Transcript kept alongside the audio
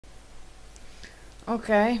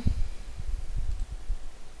Okej.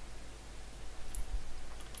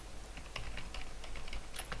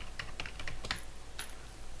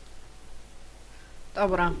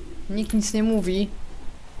 Dobra, nikt nic nie mówi.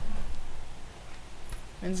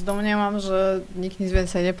 Więc domniemam, że nikt nic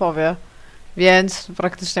więcej nie powie. Więc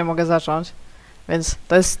praktycznie mogę zacząć. Więc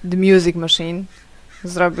to jest The Music Machine.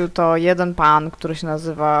 Zrobił to jeden pan, który się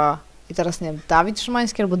nazywa... I teraz nie wiem, Dawid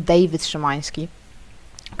Szymański albo David Szymański.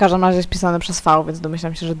 W każdym razie jest pisane przez V, więc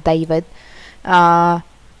domyślam się, że David.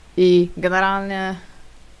 I generalnie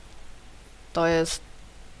to jest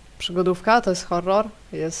przygodówka, to jest horror.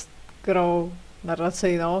 Jest grą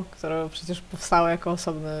narracyjną, która przecież powstała jako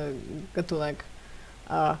osobny gatunek.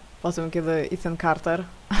 A po tym, kiedy Ethan Carter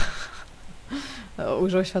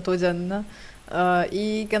ujrzał światło dzienne.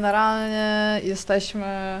 I generalnie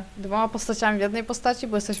jesteśmy dwoma postaciami w jednej postaci,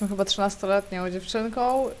 bo jesteśmy chyba 13-letnią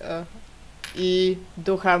dziewczynką i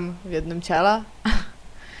duchem w jednym ciele.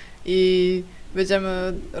 I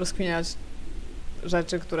będziemy rozkminiać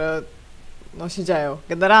rzeczy, które no, się dzieją.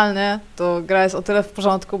 Generalnie to gra jest o tyle w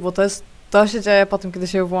porządku, bo to się dzieje po tym, kiedy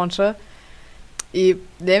się ją włączy. I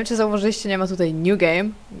nie wiem, czy zauważyliście, nie ma tutaj new game.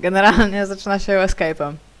 Generalnie zaczyna się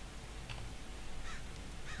escape'em.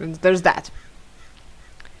 Więc there's that.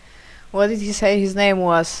 What did he say his name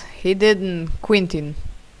was? He didn't. Quentin.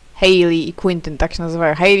 Hayley i Quentin, tak się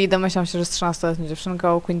nazywają. Hayley domyślam się, że jest 13-letnią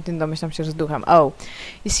dziewczynką, Quentin domyślam się, że z duchem. Oh.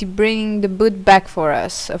 Is he bringing the boot back for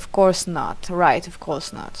us? Of course not. Right, of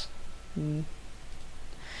course not.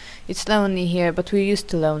 It's lonely here, but we're used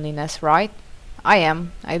to loneliness, right? I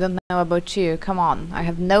am. I don't know about you. Come on. I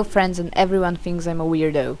have no friends and everyone thinks I'm a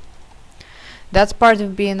weirdo. That's part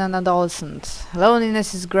of being an adolescent.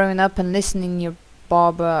 Loneliness is growing up and listening your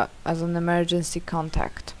Bob as an emergency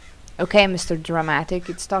contact. Okay, Mr. Dramatic,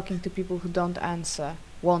 it's talking to people who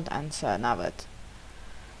won't answer nawet.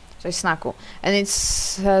 Cześć snaku. And it's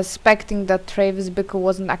suspecting that Travis Bickle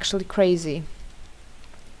wasn't actually crazy.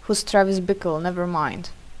 Who's Travis Bickle? Never mind.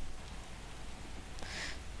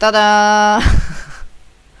 Tada!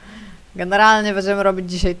 Generalnie będziemy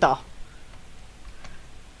robić dzisiaj to.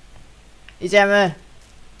 Idziemy!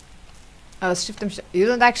 Ale z shiftem się... You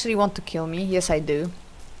don't actually want to kill me? Yes, I do.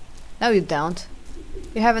 No, you don't.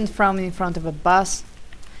 You haven't thrown me in front of a bus.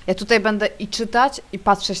 Ja tutaj będę i czytać, i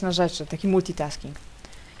patrzeć na rzeczy. Taki multitasking.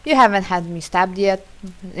 You haven't had me stabbed yet.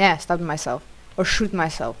 Yeah, stabbed myself. Or shoot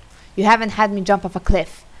myself. You haven't had me jump off a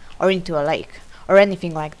cliff. Or into a lake. Or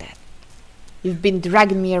anything like that. You've been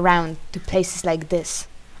dragging me around to places like this.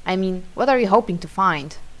 I mean, what are you hoping to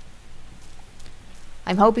find?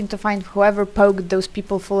 I'm hoping to find whoever poked those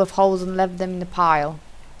people full of holes and left them in a pile.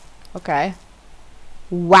 Okay.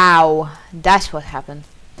 Wow, that's what happened.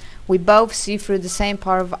 We both see through the same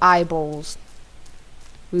pair of eyeballs.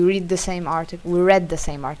 We read the same article. We read the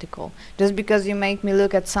same article. Just because you make me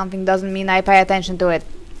look at something doesn't mean I pay attention to it.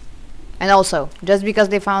 And also, just because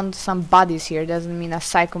they found some bodies here doesn't mean a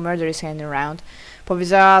psycho murder is hanging around.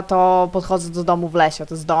 Powiedziała to podchodzę do domu w lesie.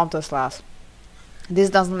 To jest dom, to jest las. This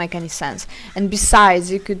doesn't make any sense. And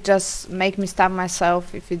besides, you could just make me stab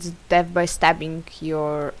myself if it's death by stabbing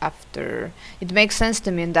you're after. It makes sense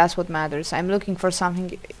to me and that's what matters. I'm looking for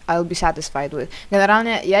something I'll be satisfied with.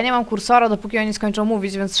 Generalnie ja nie mam kursora, dopóki oni skończą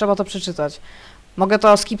mówić, więc trzeba to przeczytać. Mogę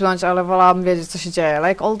to skipnąć, ale wolałabym wiedzieć, co się dzieje.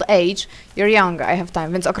 Like old age, you're young, I have time.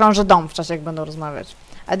 Więc okrążę dom w czasie, jak będą rozmawiać.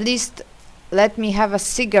 At least let me have a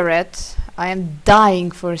cigarette. I am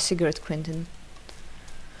dying for a cigarette, Quentin.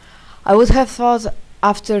 I would have thought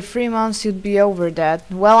after 3 months you'd be over that.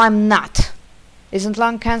 Well, I'm not. Isn't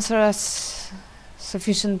lung cancer a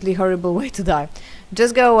sufficiently horrible way to die?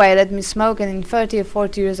 Just go away, let me smoke, and in 30 or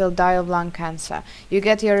 40 years I'll die of lung cancer. You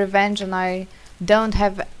get your revenge and I don't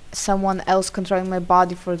have someone else controlling my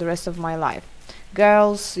body for the rest of my life.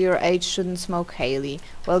 Girls your age shouldn't smoke, Hayley.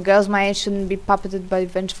 Well, girls my age shouldn't be puppeted by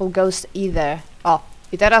vengeful ghosts either. O,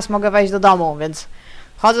 i teraz mogę wejść do domu, więc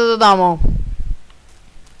wchodzę do domu.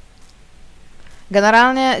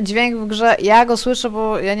 Generalnie dźwięk w grze, ja go słyszę,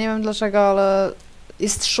 bo ja nie wiem dlaczego, ale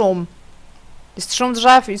jest szum. Jest szum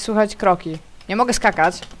drzew i słychać kroki. Nie mogę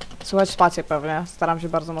skakać, słychać spację pewnie, staram się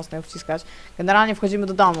bardzo mocno ją wciskać. Generalnie wchodzimy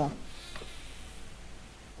do domu.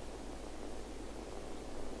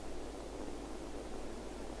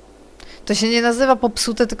 To się nie nazywa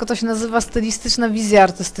popsute, tylko to się nazywa stylistyczna wizja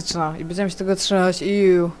artystyczna i będziemy się tego trzymać.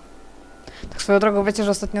 Iu. Tak swoją drogą, wiecie,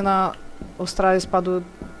 że ostatnio na Australii spadły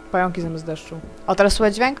pająki zamiast deszczu. O, teraz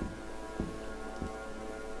słychać dźwięk?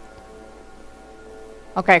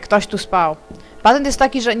 Okej, ktoś tu spał. Patent jest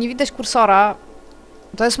taki, że nie widać kursora.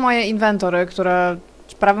 To jest moje inwentory, które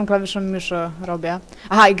prawym klawiszem myszy robię.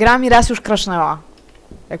 Aha, i gra mi raz już crashnęła.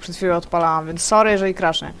 Jak przed chwilą odpalałam, więc sorry, jeżeli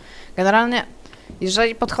crashnie. Generalnie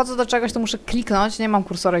Jeżeli podchodzę do czegoś, to muszę kliknąć, nie mam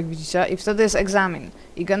kursora, jak widzicie, i wtedy jest egzamin.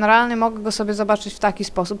 I generalnie mogę go sobie zobaczyć w taki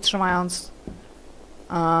sposób, trzymając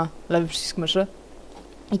lewy przycisk myszy.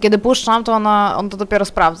 I kiedy puszczam, to on to dopiero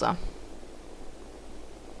sprawdza.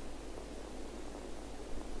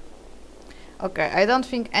 Okay, I don't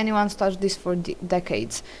think anyone's touched this for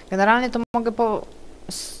decades. Generalnie to mogę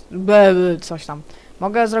coś tam.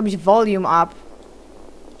 Mogę zrobić volume up.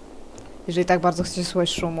 Jeżeli tak bardzo chcecie słuchać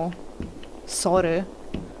szumu. Sorry.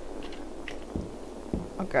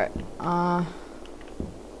 Okej.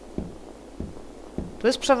 Tu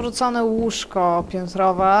jest przewrócone łóżko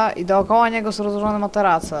piętrowe i dookoła niego są rozłożone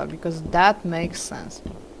materace. Because that makes sense.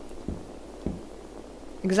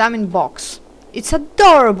 Examine box. It's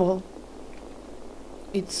adorable.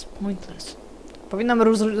 It's pointless. Powinnam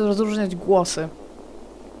rozróżniać głosy.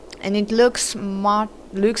 And it looks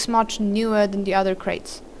much newer than the other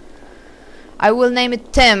crates. I will name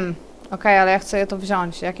it Tim. Okej, ale ja chcę je to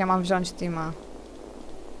wziąć. Jak ja mam wziąć Tima?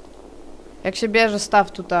 Jak się bierze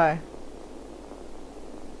staw tutaj?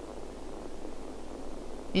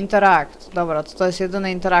 Interact. Dobra, to jest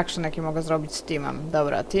jedyny interaction, jaki mogę zrobić z Timem.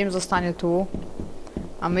 Dobra, Tim zostanie tu.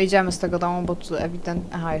 A my idziemy z tego domu, bo tu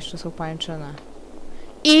ewidentnie... Aha, jeszcze są pajęczyny.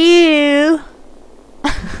 Iu!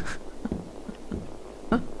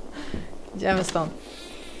 Idziemy stąd.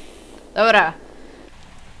 Dobra.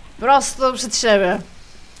 Prosto przed siebie.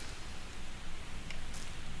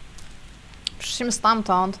 Przyszliśmy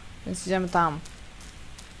stamtąd, więc idziemy tam.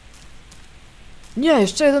 Nie,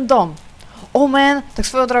 jeszcze jeden dom. Oh man, tak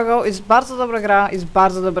swoją drogą, jest bardzo dobra gra,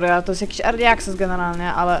 to jest jakiś early access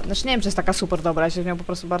generalnie, ale, znaczy nie wiem, czy jest taka super dobra, ja się w nią po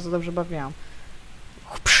prostu bardzo dobrze bawiłam.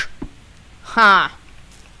 Ha!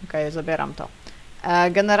 Okej, zabieram to.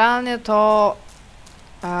 Generalnie to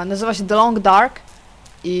nazywa się The Long Dark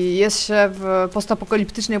i jest się w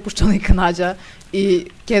postapokaliptycznie opuszczonej Kanadzie i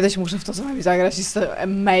kiedyś muszę w to z wami zagrać, jest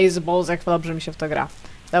amazable, jak dobrze mi się w to gra.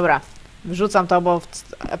 Dobra, wrzucam to, bo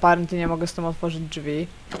apparently nie mogę z tym otworzyć drzwi.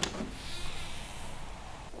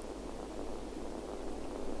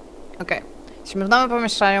 Okej. Jesteśmy w nowym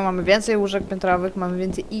pomieszczeniu, mamy więcej łóżek piętrowych, mamy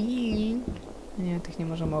więcej Nie, tych nie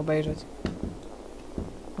możemy obejrzeć.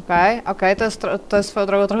 Okej, to jest swoją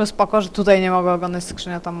drogą trochę spoko, że tutaj nie mogę oglądać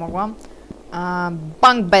skrzynia, tam mogłam.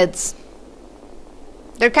 Bunk beds.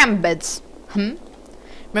 They're camp beds.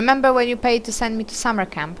 Remember when you paid to send me to summer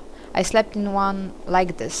camp? I slept in one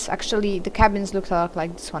like this. Actually, the cabins looked a lot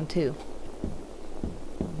like this one too.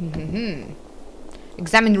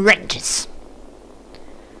 Examine wrenches.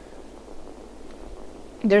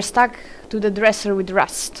 They're stuck to the dresser with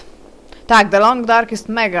rust. Tak, The Long Dark jest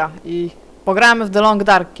mega i pogramy w The Long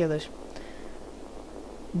Dark kiedyś.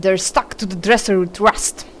 They're stuck to the dresser with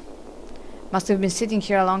rust. Must have been sitting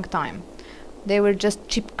here a long time. They were just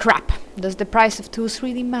cheap crap. Does the price of tools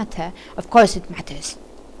really matter? Of course it matters.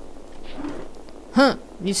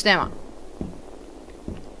 Nic nie ma.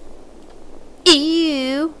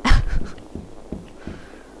 Ew.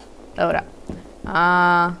 Dobra.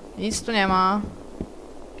 Nic tu nie ma.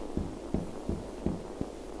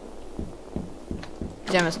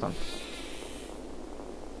 Idziemy stąd.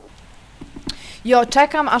 Jo,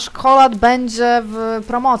 czekam aż Kolat będzie w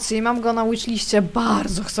promocji. Mam go na wishliście.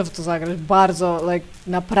 Bardzo chcę w to zagrać. Bardzo, like,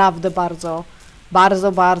 naprawdę bardzo.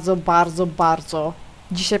 Bardzo.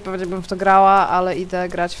 Dzisiaj pewnie bym w to grała, ale idę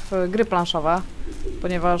grać w gry planszowe.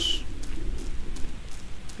 Ponieważ...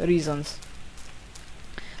 reasons.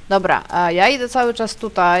 Dobra, ja idę cały czas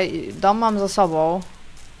tutaj. Dom mam za sobą.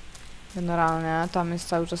 Generalnie, tam jest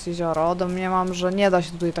cały czas jezioro. Domniemam, że nie da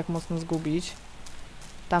się tutaj tak mocno zgubić.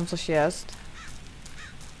 Tam coś jest.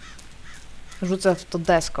 Rzucę w to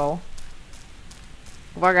deską.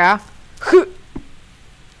 Uwaga!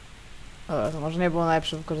 Dobra, to może nie było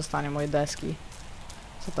najlepsze wykorzystanie mojej deski.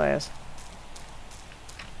 Co to jest?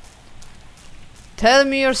 Tell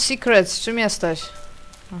me your secrets. Czym jesteś?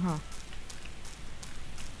 Aha.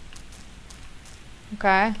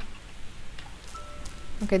 Okej.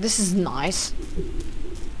 Okay, this is nice.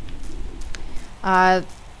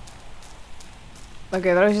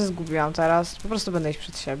 Okej, trochę się zgubiłam teraz. Po prostu będę iść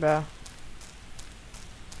przed siebie.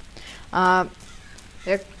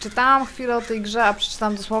 Jak czytałam chwilę o tej grze, a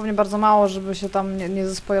przeczytałam dosłownie bardzo mało, żeby się tam nie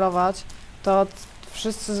zaspoilować, to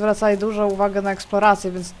wszyscy zwracali dużą uwagę na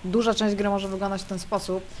eksplorację, więc duża część gry może wyglądać w ten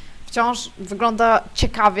sposób. Wciąż wygląda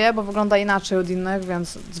ciekawie, bo wygląda inaczej od innych,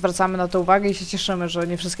 więc zwracamy na to uwagę i się cieszymy, że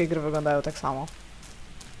nie wszystkie gry wyglądają tak samo.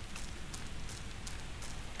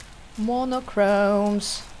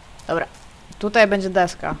 Monochromes. Dobra, tutaj będzie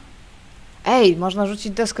deska. Ej, można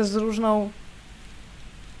rzucić deskę z różną...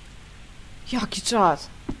 Jaki czad!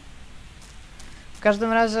 W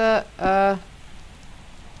każdym razie...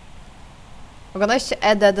 Oglądaliście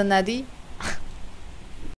Ed Neddy?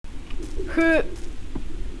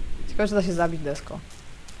 Ciekawe, czy da się zabić deską.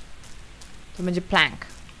 To będzie plank.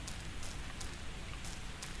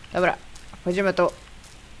 Dobra, pójdziemy tu.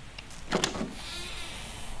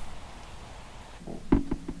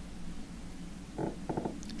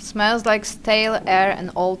 Smells like stale air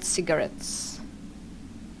and old cigarettes.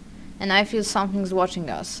 And I feel something's watching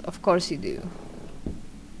us. Of course you do.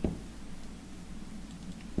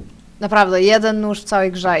 Naprawdę, jeden nóż w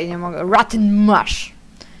całej grze i nie mogę... Rotten mush!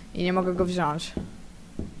 I nie mogę go wziąć.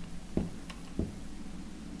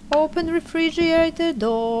 Open refrigerator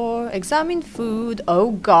door. Examine food.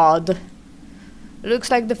 Oh god.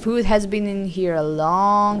 Looks like the food has been in here a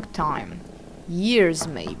long time. Years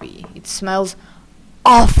maybe. It smells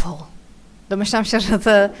awful. Domyślam się, że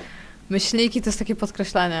te myślniki to jest takie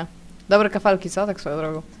podkreślenie. Dobre kafelki, co? Tak swoją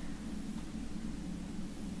drogą.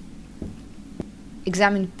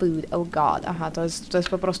 Examine food. Oh god. Aha, to jest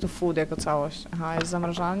po prostu food jako całość. Aha, jest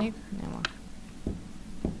zamrażalnik? Nie ma.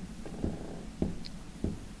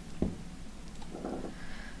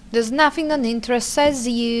 There's nothing that interests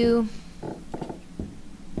you.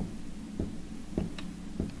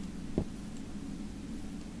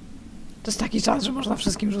 To jest taki czas, że można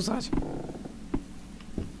wszystkim rzucać.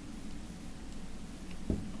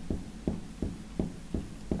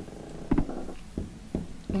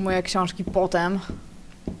 Moje książki potem.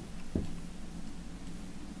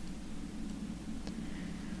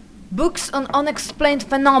 Books on unexplained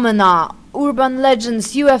phenomena, urban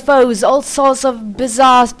legends, UFOs, all sorts of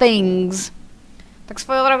bizarre things. Tak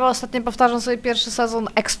swoją drogą ostatnio powtarzam sobie pierwszy sezon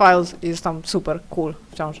X-Files i jest tam super cool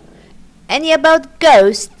wciąż. Any about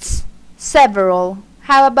ghosts? Several.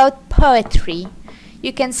 How about poetry?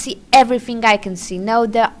 You can see everything I can see. No,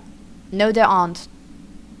 there aren't.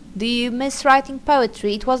 Do you miss writing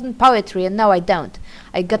poetry? It wasn't poetry, and no, I don't.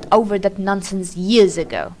 I got over that nonsense years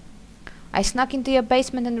ago. I snuck into your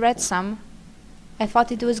basement and read some. I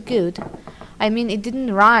thought it was good. I mean, it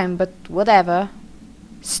didn't rhyme, but whatever.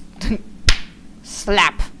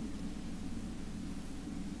 Slap.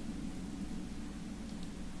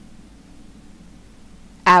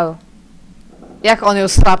 Ow. Jak on ją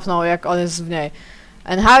slapnął, jak on jest w niej.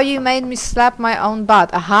 And how you made me slap my own butt.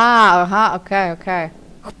 Aha, okay.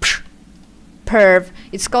 Perv.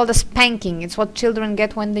 It's called a spanking. It's what children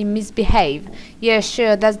get when they misbehave. Yeah,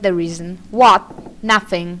 sure, that's the reason. What?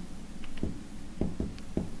 Nothing.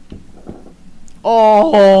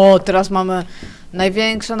 O, teraz mamy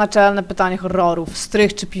największe naczelne pytanie horrorów.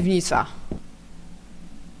 Strych czy piwnica?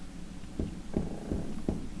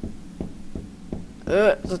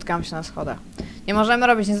 Zatkałam się na schodach. Nie możemy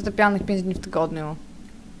robić niezatopialnych 5 dni w tygodniu.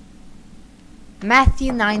 Matthew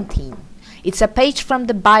 19. It's a page from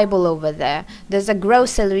the Bible over there. There's a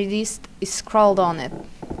grocery list is scrawled on it.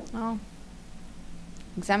 Oh.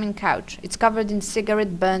 Examine couch. It's covered in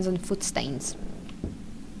cigarette burns and food stains.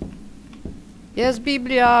 Jest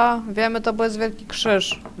Biblia. Wiemy to, bo jest wielki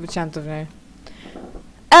krzyż wycięty w niej.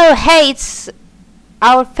 Oh, hey, it's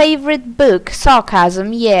our favorite book,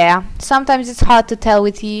 sarcasm, yeah. Sometimes it's hard to tell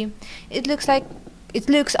with you. It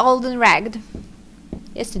looks old and ragged.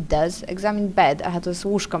 Yes, it does. Examine bed. Aha, to jest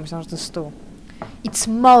łóżko, myślałam, że to jest stół. It's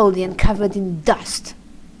moldy and covered in dust.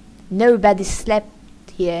 Nobody slept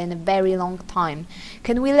here in a very long time.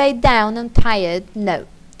 Can we lay down? I'm tired. No.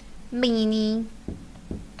 Meanie.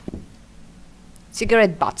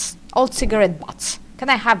 Cigarette butts. Old cigarette butts. Can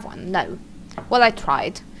I have one? No. Well, I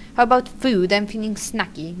tried. How about food? I'm feeling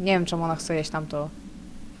snacky. Nie wiem, czemu ona chce jeść tamto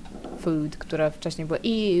food, które wcześniej było.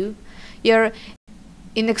 Ew. Your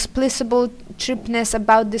inexplicable cheapness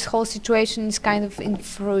about this whole situation is kind of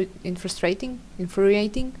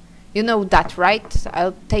infuriating. You know that, right?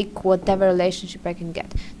 I'll take whatever relationship I can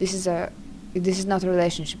get. This is not a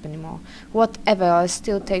relationship anymore. Whatever, I'll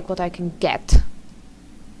still take what I can get.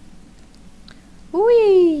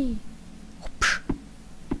 Whee!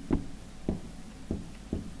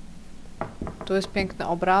 Tu jest piękny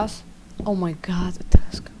obraz. Oh my god, a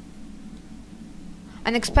telescope.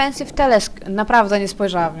 An expensive telescope. Naprawdę nie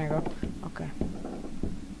spojrzałam w niego. Okej.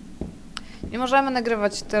 Nie możemy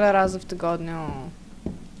nagrywać tyle razy w tygodniu.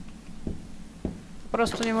 Po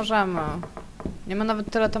prostu nie możemy. Nie ma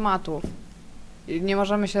nawet tyle tematów. I nie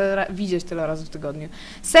możemy się widzieć tyle razy w tygodniu.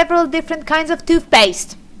 Several different kinds of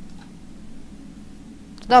toothpaste.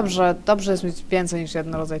 Dobrze jest mieć więcej niż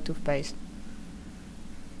jeden rodzaj toothpaste.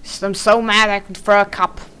 I'm so mad I could throw a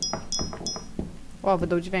cup. O,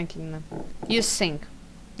 wydał dźwięk inny. Use sink.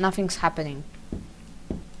 Nothing's happening.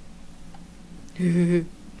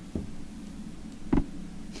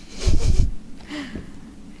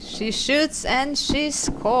 She shoots and she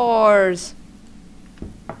scores.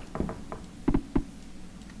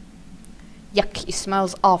 Yuck, it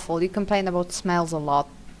smells awful. You complain about smells a lot.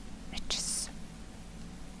 Bitches.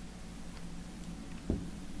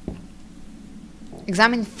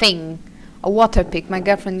 Examine thing. A water pick. My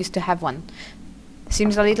girlfriend used to have one.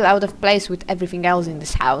 Seems a little out of place with everything else in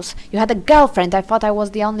this house. You had a girlfriend. I thought I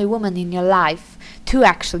was the only woman in your life. 2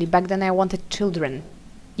 actually. Back then I wanted children.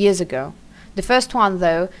 Years ago. The first one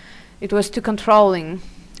though, it was too controlling.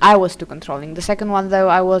 I was too controlling. The second one though,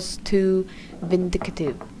 I was too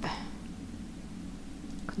vindicative.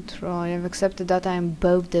 Control. I've accepted that I am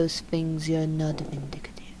both those things. You're not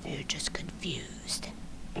vindicative. You're just confused.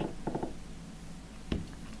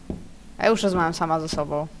 Ja już rozmawiam sama ze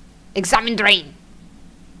sobą. Examine drain!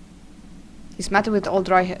 He's met with all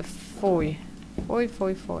dry hair. Fuj. Fuj,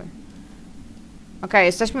 fuj, fuj. Okej,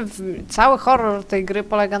 jesteśmy w... Cały horror tej gry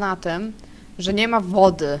polega na tym, że nie ma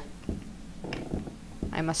wody.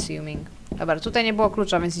 I'm assuming. Dobra, tutaj nie było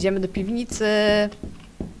klucza, więc idziemy do piwnicy.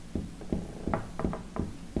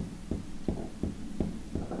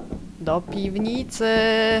 Do piwnicy.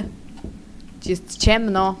 Gdzie jest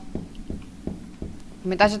ciemno.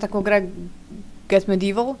 Pamiętacie taką grę Get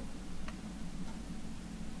Medieval?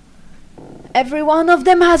 Every one of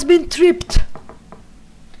them has been tripped.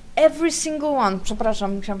 Every single one.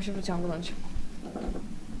 Przepraszam, musiałam się wyciągnąć.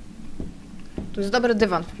 Tu jest dobry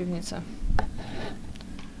dywan w piwnicy.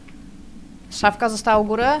 Szafka została u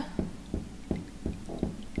góry?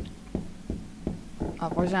 O,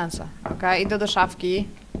 w łazience. Okej, idę do szafki.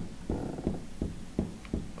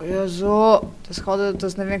 O Jezu! Te schody to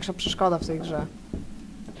jest największa przeszkoda w tej grze.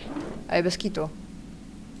 Ej, bez kitu.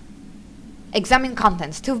 Examine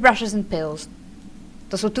contents. Toothbrushes and pills.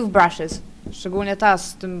 To są toothbrushes. Szczególnie ta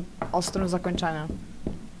z tym ostrym zakończeniem.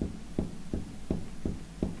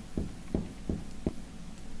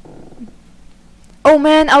 Oh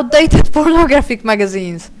man, outdated pornographic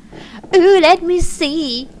magazines. Ooh, let me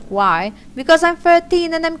see. Why? Because I'm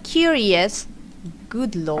 13 and I'm curious.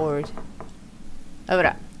 Good lord.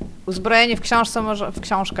 Dobra. Uzbrojeni w książce może... w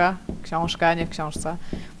książkę. Książka, nie w książce.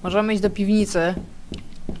 Możemy iść do piwnicy.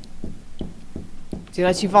 Gdzie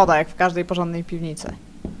leci woda, jak w każdej porządnej piwnicy.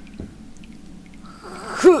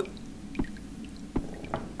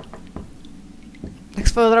 Tak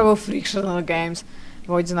swoją drogą Frictional Games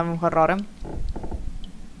wychodzi z nowym horrorem.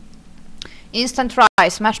 Instant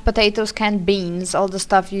rice, mashed potatoes, canned beans, all the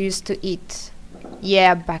stuff you used to eat.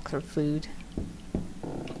 Yeah, bachelor food.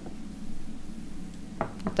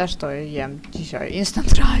 Też to jem dzisiaj.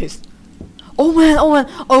 Instant rice. Oh man, oh man,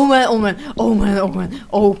 oh man, oh man, oh man, oh man.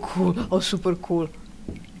 Oh cool, oh super cool.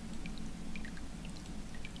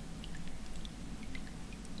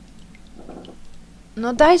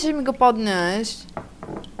 No dajcie mi go podnieść.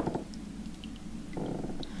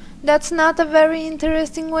 That's not a very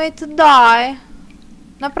interesting way to die.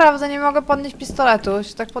 Naprawdę nie mogę podnieść pistoletu,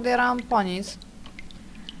 się tak podjarałam po nic.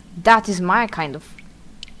 That is my kind of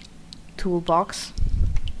toolbox.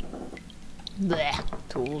 Blech,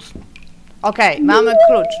 tools. Okej, mamy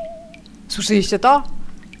klucz. Słyszeliście to?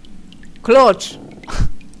 Klucz!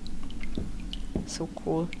 So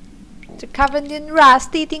cool. To covered in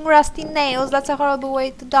rust, eating rusty nails. That's a horrible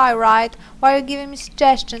way to die, right? Why are you giving me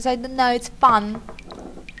suggestions? I don't know, it's fun.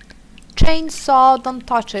 Chainsaw, don't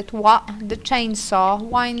touch it. What? The chainsaw?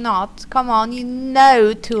 Why not? Come on, you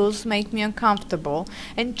know tools make me uncomfortable.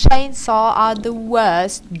 And chainsaw are the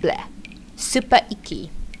worst. Bleh. Super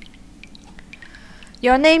icky.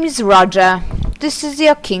 Your name is Roger. This is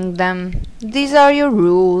your kingdom. These are your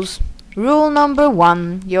rules. Rule number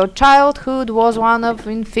 1. Your childhood was one of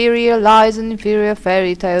inferior lies and inferior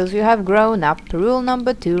fairy tales. You have grown up. Rule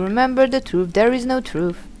number 2. Remember the truth. There is no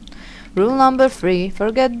truth. Rule number 3.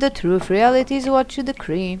 Forget the truth. Reality is what you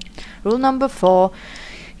decree. Rule number 4.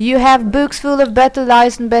 You have books full of better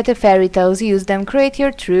lies and better fairy tales. Use them. Create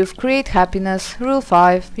your truth. Create happiness. Rule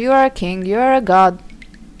 5. You are a king. You are a god.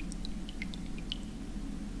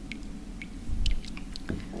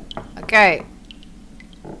 Okej.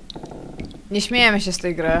 Nie śmiejemy się z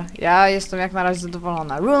tej gry. Ja jestem jak na razie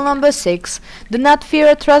zadowolona. Rule number 6. Do not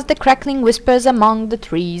fear or trust the crackling whispers among the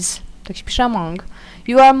trees. Tak się pisze among.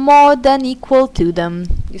 You are more than equal to them.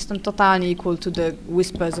 Jestem totalnie equal to the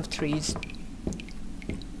whispers of trees.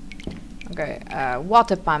 Okay,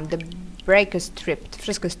 water pump. The breaker is tripped.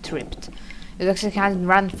 Wszystko jest tripped. It looks like it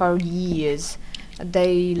hasn't run for years.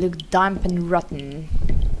 They look damp and rotten.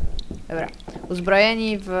 Dobra.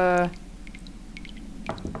 Uzbrojeni w...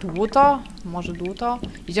 dłuto? Może dłuto?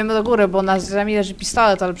 Idziemy do góry, bo na ziemi leży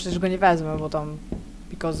pistolet, ale przecież go nie wezmę, bo tam...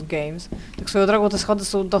 because games. Tak swoją drogą te schody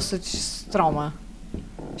są dosyć strome.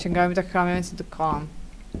 Sięgają mi tak chyba mniej więcej do kolan.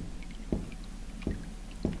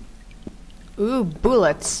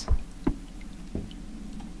 Bullets.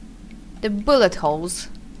 The bullet holes.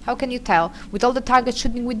 How can you tell? With all the target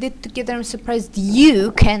shooting we did together, I'm surprised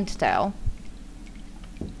you can't tell.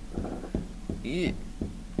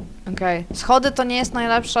 Okej. Schody to nie jest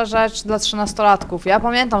najlepsza rzecz dla 13-latków. Ja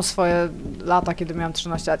pamiętam swoje lata, kiedy miałem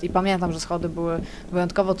 13 lat i pamiętam, że schody były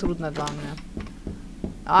wyjątkowo trudne dla mnie.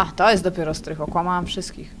 A, to jest dopiero strych, okłamałam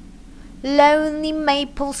wszystkich. Lonely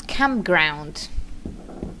Maples Campground.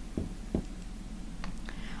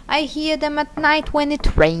 I hear them at night when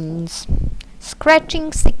it rains.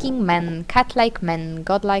 Scratching, seeking men, cat-like men,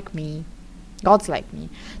 god-like me. Gods like me.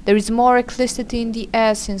 There is more electricity in the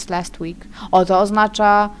air since last week. O, to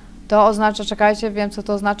oznacza, czekajcie, wiem co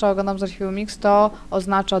to oznacza, oglądam za chwilę mix, to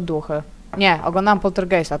oznacza duchy. Nie, oglądam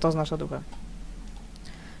Poltergeista, to oznacza duchy.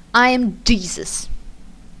 I am Jesus.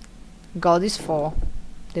 God is for.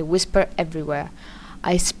 They whisper everywhere.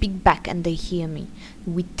 I speak back and they hear me.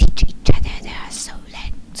 We teach each other. They are so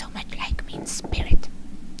much like me in spirit.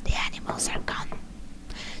 The animals are gone.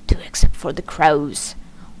 Two except for the crows.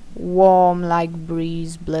 Warm like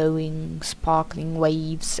breeze blowing, sparkling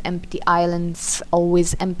waves, empty islands,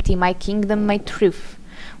 always empty, my kingdom, my truth.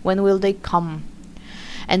 When will they come?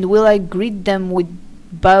 And will I greet them with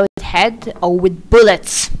bowed head or with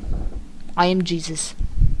bullets? I am Jesus.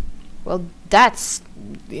 Well, that's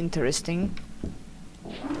interesting.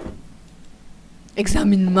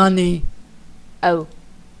 Examine money. Oh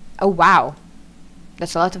wow.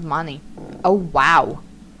 That's a lot of money. Oh wow.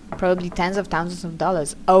 Probably tens of thousands of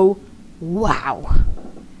dollars. Oh, wow.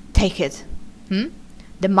 Take it.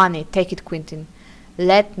 The money. Take it, Quentin.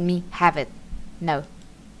 Let me have it. No.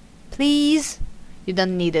 Please? You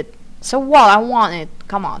don't need it. So what? I want it.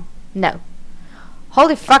 Come on. No.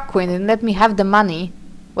 Holy fuck, Quentin. Let me have the money.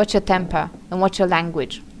 Watch your temper and watch your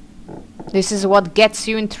language. This is what gets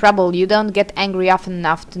you in trouble. You don't get angry often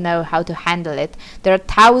enough to know how to handle it. There are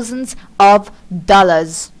thousands of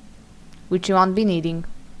dollars, which you won't be needing.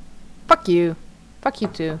 Fuck you. Fuck you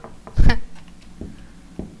too.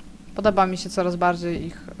 Podoba mi się coraz bardziej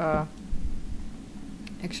ich,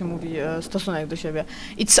 jak się mówi, stosunek do siebie.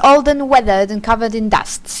 It's old and weathered and covered in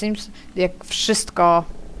dust. Seems jak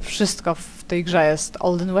wszystko w tej grze jest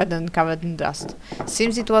old and weathered and covered in dust.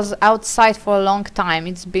 Seems it was outside for a long time.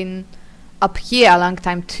 It's been up here a long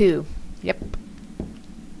time too. Yep.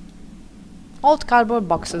 Old cardboard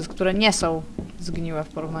boxes, które nie są zgniłe w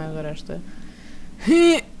porównaniu do reszty.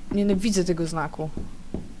 Nienawidzę tego znaku.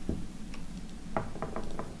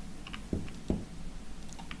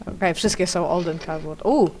 Okej, wszystkie są old and cardboard.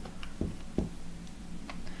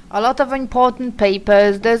 A lot of important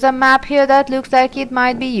papers. There's a map here that looks like it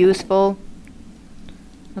might be useful.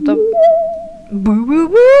 No to...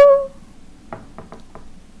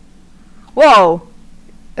 Wow!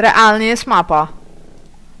 Realnie jest mapa.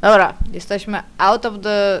 Dobra, jesteśmy out of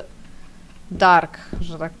the dark,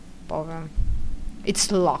 że tak powiem.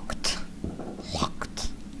 It's locked. Locked.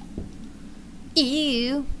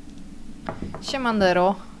 Ew.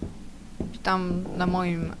 Siemandero. Witam na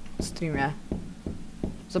moim streamie.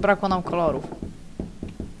 Zabrakło nam kolorów.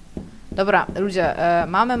 Dobra, ludzie,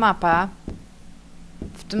 mamy mapę.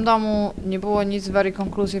 W tym domu nie było nic very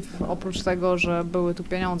conclusive, oprócz tego, że były tu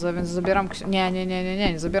pieniądze, więc zabieram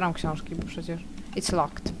nie zabieram książki, bo przecież... It's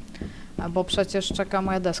locked. Bo przecież czeka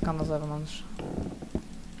moja deska na zewnątrz.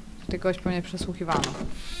 Tutaj kogoś pewnie przesłuchiwano.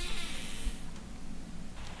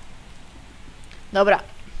 Dobra.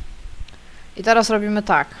 I teraz robimy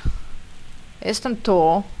tak. Jestem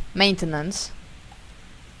tu. Maintenance.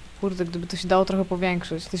 Kurde, gdyby to się dało trochę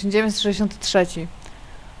powiększyć. 1963.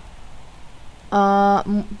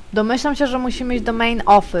 Domyślam się, że musimy iść do main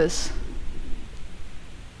office.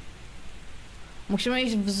 Musimy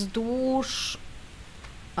iść wzdłuż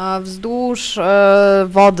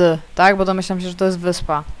wody, tak? Bo domyślam się, że to jest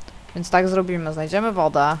wyspa. Więc tak zrobimy. Znajdziemy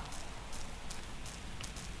wodę.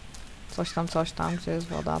 Coś tam, gdzie jest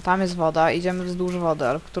woda? Tam jest woda, idziemy wzdłuż wody,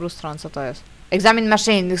 ale w którą stronę, co to jest? Examine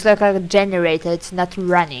machine, looks like a generator, it's not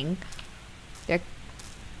running. Jak...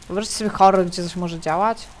 Wyobraźcie sobie horror, gdzie coś może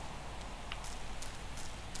działać?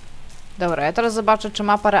 Dobra, ja teraz zobaczę, czy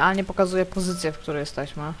mapa realnie pokazuje pozycję, w której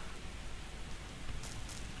jesteśmy.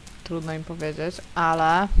 Trudno im powiedzieć,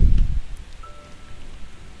 ale...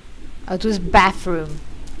 Ale tu jest bathroom.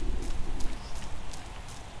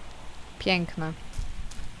 Piękne.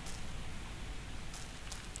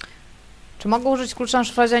 Czy mogę użyć klucza na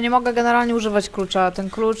szyfrazie? Nie mogę generalnie używać klucza. Ten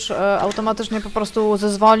klucz automatycznie po prostu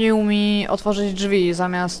zezwolił mi otworzyć drzwi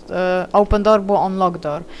zamiast open door było unlock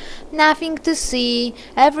door. Nothing to see.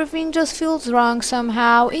 Everything just feels wrong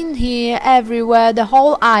somehow. In here, everywhere, the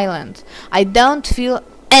whole island. I don't feel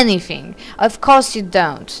anything. Of course you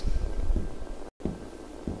don't.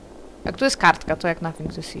 Jak tu jest kartka, to jak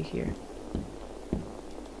nothing to see here.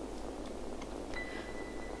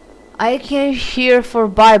 I came here for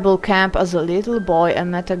Bible camp as a little boy and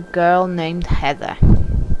met a girl named Heather.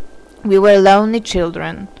 We were lonely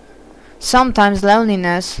children. Sometimes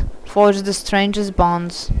loneliness forged the strangest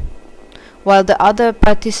bonds. While the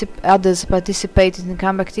others participated in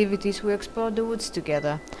camp activities, we explored the woods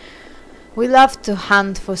together. We loved to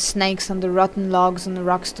hunt for snakes under rotten logs and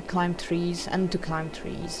rocks to climb trees.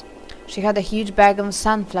 She had a huge bag of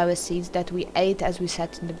sunflower seeds that we ate as we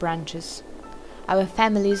sat in the branches. Our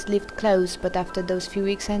families lived close, but after those few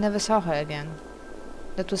weeks I never saw her again.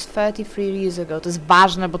 That was 33 years ago. To jest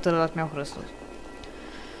ważne, bo tyle lat miał Chrystus.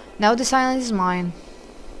 Now this island is mine,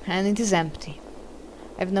 and it is empty.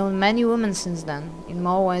 I've known many women since then, in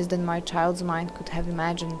more ways than my child's mind could have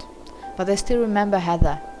imagined. But I still remember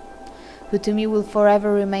Heather, who to me will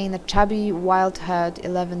forever remain a chubby, wild-haired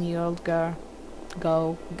 11-year-old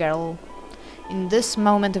girl. In this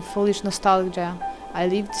moment of foolish nostalgia, I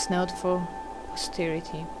leave this note for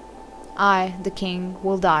posterity. I, the king,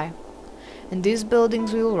 will die, and these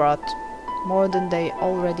buildings will rot, more than they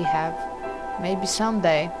already have. Maybe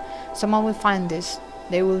someday, someone will find this.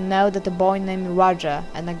 They will know that a boy named Roger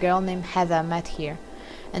and a girl named Heather met here,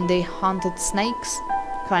 and they hunted snakes,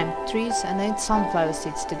 climbed trees, and ate sunflower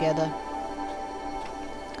seeds together.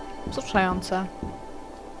 Wzruszające.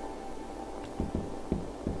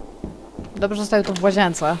 Dobrze, że stoi tu w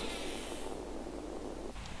łazience.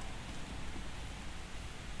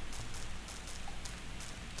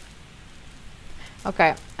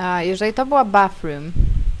 Okej, jeżeli to była bathroom,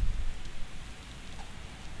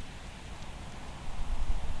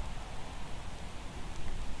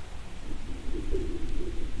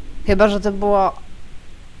 chyba że to było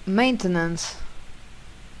maintenance.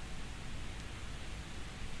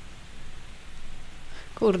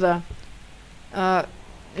 Kurde.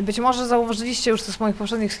 Być może zauważyliście już to z moich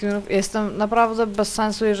poprzednich screenów. Jestem naprawdę bez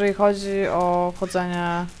sensu, jeżeli chodzi o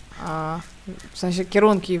chodzenie, w sensie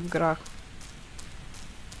kierunki w grach.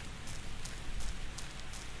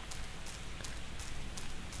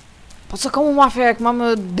 Po co komu mafia, jak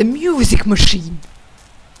mamy The Music Machine?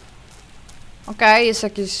 Okej, jest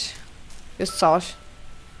jakieś... jest coś.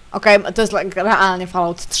 Okej, to jest realnie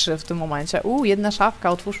Fallout 3 w tym momencie. Jedna szafka,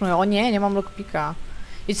 otwórzmy ją. O nie, nie mam lockpicka.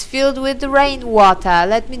 It's filled with rainwater.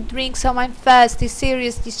 Let me drink some, I'm thirsty.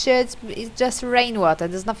 Seriously, it's just rainwater.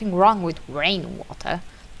 There's nothing wrong with rainwater.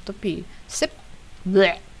 To pee. Sip.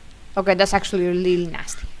 Blech. Okay, that's actually really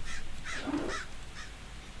nasty.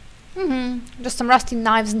 Just some rusty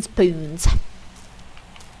knives and spoons.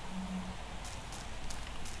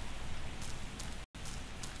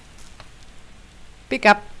 Pick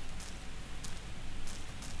up.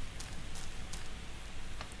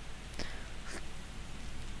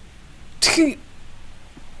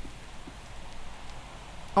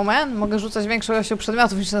 Oh man, mogę rzucać większą ilością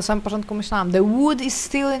przedmiotów niż na samym początku myślałam. The wood is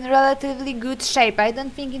still in relatively good shape. I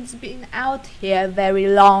don't think it's been out here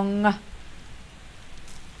very long.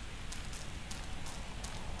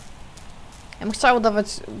 Ja bym chciała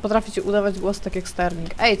potrafić udawać głos tak jak sterling.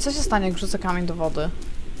 Ej, co się stanie, jak rzucę kamień do wody?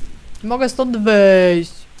 Mogę stąd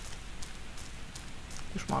wyjść.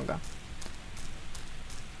 Już mogę.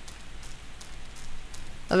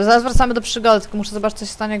 Dobra, zaraz wracamy do przygody, tylko muszę zobaczyć, co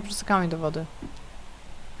się stanie, jak wrzucę kamień do wody.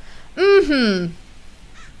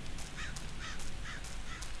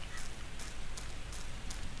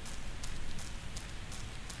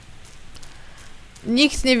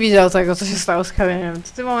 Nikt nie widział tego, co się stało z kamieniem.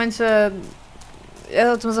 W tym momencie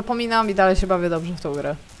ja o tym zapominam i dalej się bawię dobrze w tą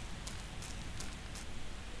grę.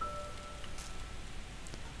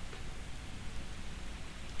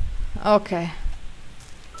 Okej.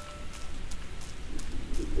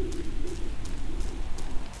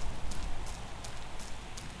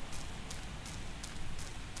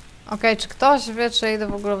 Okej, czy ktoś wie, czy idę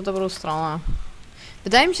w ogóle w dobrą stronę?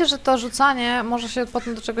 Wydaje mi się, że to rzucanie może się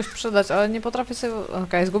potem do czegoś przydać, ale nie potrafię sobie...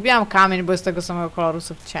 Okej, zgubiłam kamień, bo jest tego samego koloru,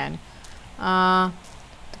 co cień.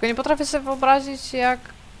 Tylko nie potrafię sobie wyobrazić,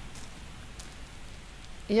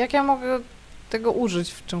 jak ja mogę tego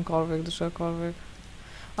użyć w czymkolwiek, do czegokolwiek.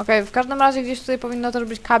 Okej, w każdym razie gdzieś tutaj powinno też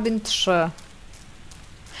być cabin 3.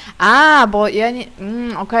 Bo ja nie...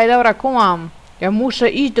 Okej, dobra, kumam. Ja muszę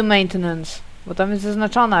iść do maintenance, bo tam jest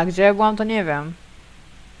zaznaczona. Gdzie ja byłam, to nie wiem.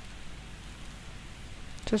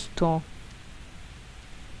 Co jest tu?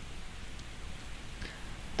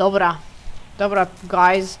 Dobra. Dobra,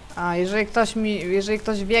 guys. Jeżeli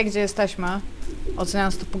ktoś wie, gdzie jesteśmy,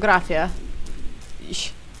 oceniając topografię,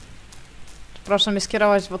 to proszę mnie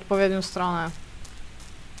skierować w odpowiednią stronę.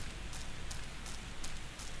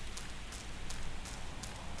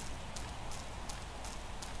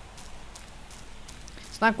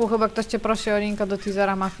 Znaku, chyba ktoś cię prosi o linka do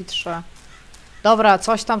teasera Mafii 3. Dobra,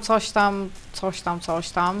 coś tam, coś tam, coś tam, coś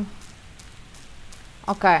tam.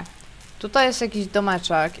 Okej. Tutaj jest jakiś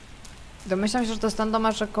domeczek. Domyślam się, że to jest ten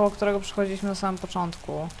domeczek, koło którego przychodziliśmy na samym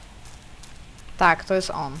początku. Tak, to jest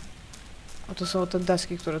on. O, to są te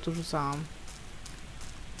deski, które tu rzucałam.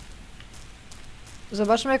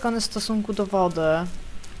 Zobaczmy, jak on jest w stosunku do wody.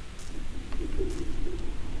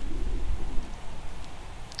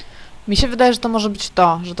 Mi się wydaje, że to może być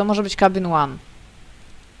to, że to może być cabin 1.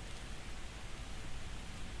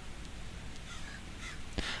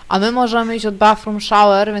 A my możemy iść od bathroom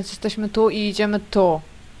shower, więc jesteśmy tu i idziemy tu.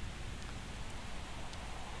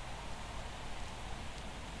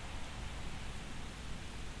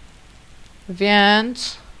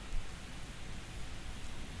 Więc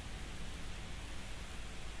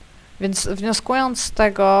wnioskując z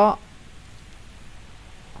tego...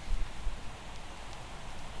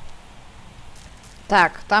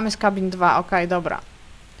 Tak, tam jest cabin 2, okej, dobra.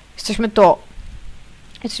 Jesteśmy tu.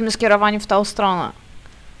 Jesteśmy skierowani w tą stronę.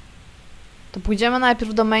 To pójdziemy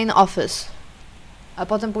najpierw do main office, a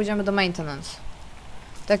potem pójdziemy do maintenance.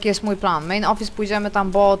 Taki jest mój plan. Main office pójdziemy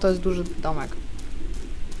tam, bo to jest duży domek.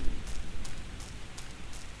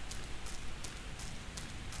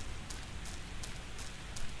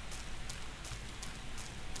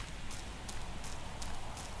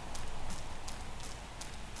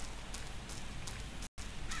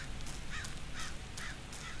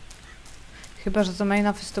 Chyba, że to main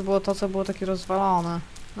office to było to, co było takie rozwalone.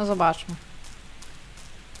 No zobaczmy.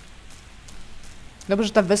 Dobrze,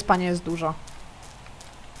 że ta wyspa nie jest duża.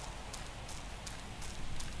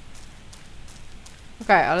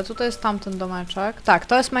 Okej, ale tutaj jest tamten domeczek. Tak,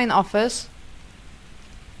 to jest main office.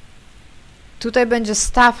 Tutaj będzie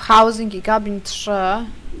staff housing i cabin 3.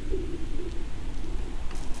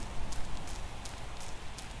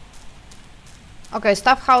 Okej,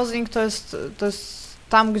 staff housing to jest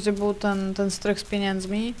tam, gdzie był ten strych z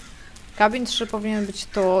pieniędzmi. Cabin 3 powinien być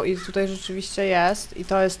tu i tutaj rzeczywiście jest. I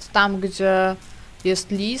to jest tam, gdzie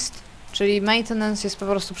jest list, czyli maintenance jest po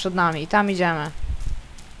prostu przed nami i tam idziemy.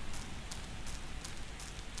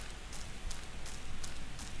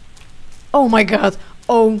 Oh my god!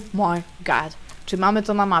 Oh my god! Czy mamy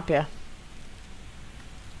to na mapie?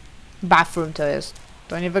 Bathroom to jest.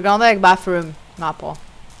 To nie wygląda jak bathroom, mapo.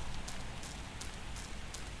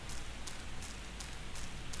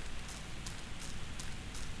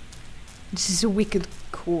 This is wicked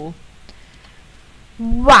cool.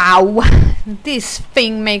 Wow! This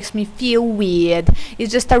thing makes me feel weird.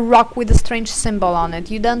 It's just a rock with a strange symbol on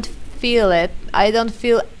it. You don't feel it. I don't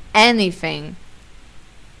feel anything.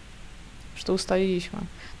 Już to ustaliliśmy.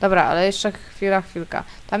 Dobra, ale jeszcze chwilka.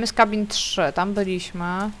 Tam jest cabin 3, tam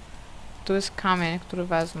byliśmy. Tu jest kamień, który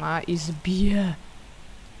wezmę i zbiję.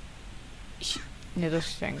 Nie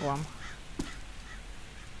dosięgłam.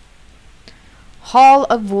 Hall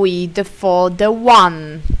of Weed for the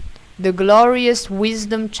One. The Glorious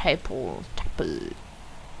Wisdom Chapel.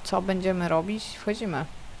 Co będziemy robić? Wchodzimy.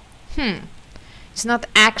 It's not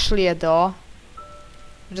actually a door.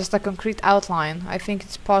 Just a concrete outline. I think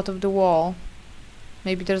it's part of the wall.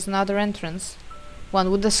 Maybe there's another entrance. One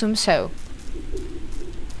would assume so.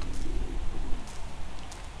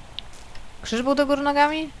 Krzyż był do góry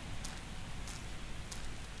nogami?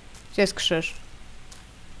 Gdzie jest krzyż?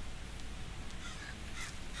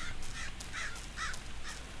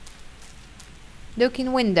 Look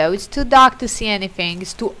in window. It's too dark to see anything.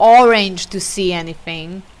 It's too orange to see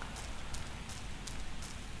anything.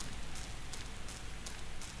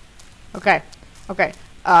 Okej.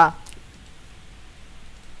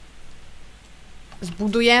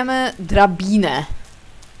 Zbudujemy drabinę.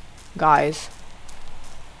 Guys.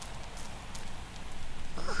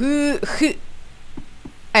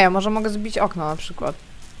 Ej, a może mogę zbić okno na przykład.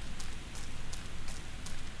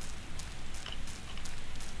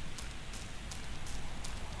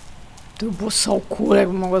 To by było so cool,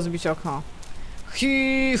 jakbym mogła zbić okno.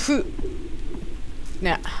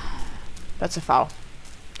 Nie. PCV.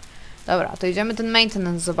 Dobra, to idziemy ten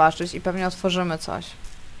maintenance zobaczyć i pewnie otworzymy coś.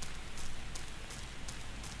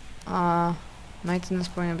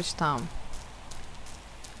 Maintenance powinien być tam.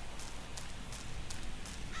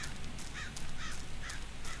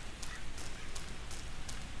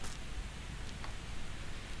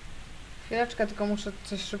 Chwileczkę, tylko muszę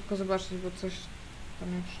coś szybko zobaczyć, bo coś do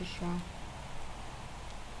mnie przyszło.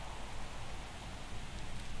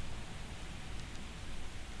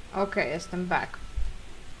 Okej, jestem back.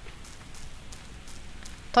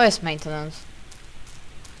 To jest maintenance.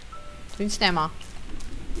 Tu nic nie ma.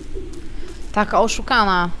 Taka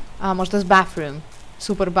oszukana. A, może to jest bathroom.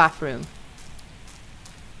 Super bathroom.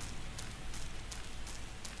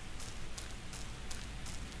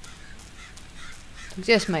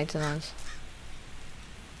 Gdzie jest maintenance?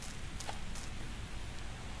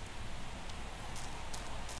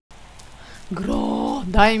 Gro,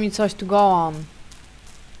 daj mi coś tu go on.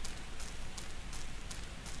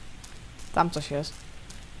 Tam coś jest.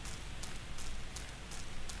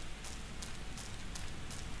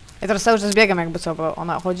 Ja teraz cały czas biegam jakby co, bo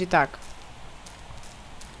ona chodzi tak.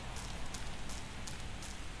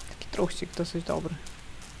 Taki truchcik dosyć dobry.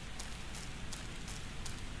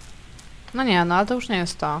 No nie, no ale to już nie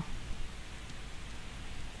jest to.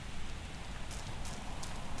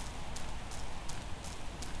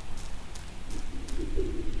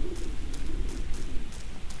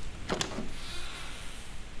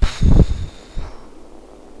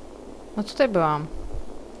 No tutaj byłam.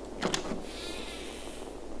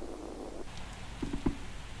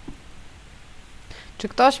 Czy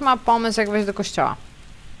ktoś ma pomysł, jak wejść do kościoła?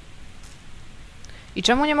 I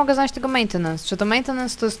czemu nie mogę znaleźć tego maintenance? Czy to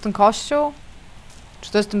maintenance to jest ten kościół?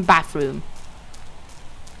 Czy to jest ten bathroom?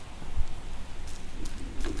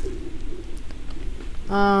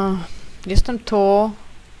 Jestem tu.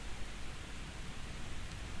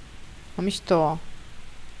 Mam iść tu.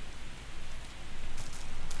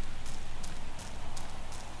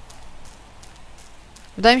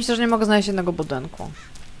 Wydaje mi się, że nie mogę znaleźć jednego budynku.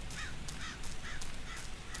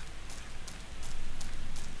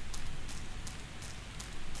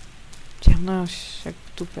 Ciemność jak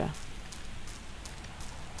w dupie.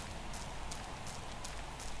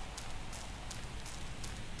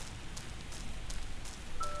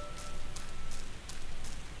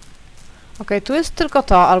 Okej, tu jest tylko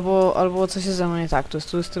to, albo coś jest ze mną nie tak,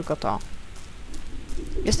 tu jest tylko to.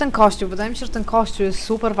 Jest ten kościół, wydaje mi się, że ten kościół jest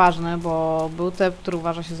super ważny, bo był ten, który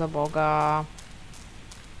uważa się za Boga.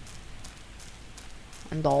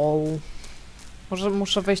 And all. Może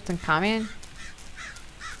muszę wejść w ten kamień?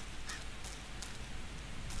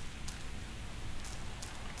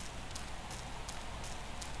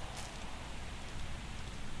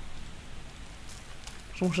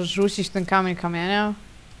 Może muszę rzucić ten kamień kamienia?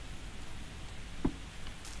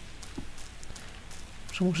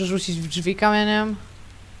 Może muszę rzucić w drzwi kamieniem?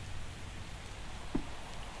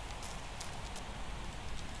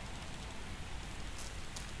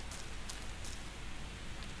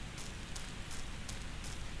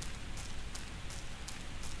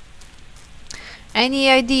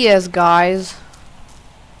 Any ideas, guys?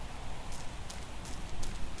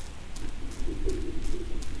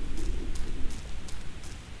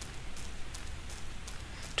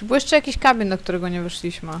 Czy był jeszcze jakiś kabin, do którego nie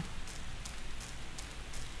wyszliśmy?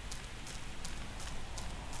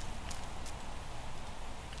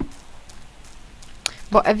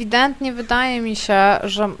 Bo ewidentnie wydaje mi się,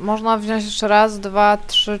 że można wziąć jeszcze raz, dwa,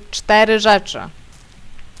 trzy, cztery rzeczy.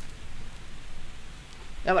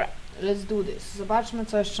 Dobra, let's do this. Zobaczmy,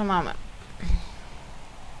 co jeszcze mamy.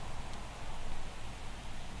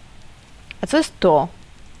 A co jest tu?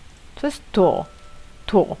 Co jest tu?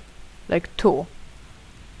 Tu. Like tu.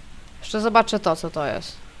 Jeszcze zobaczę to, co to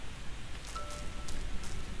jest.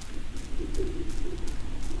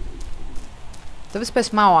 Ta wyspa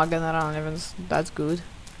jest mała generalnie, więc that's good.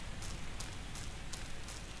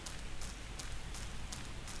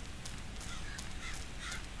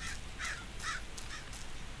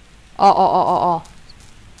 O.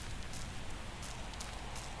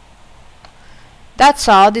 That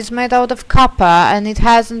sword is made out of copper and it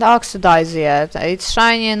hasn't oxidized yet. It's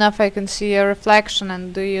shiny enough I can see a reflection,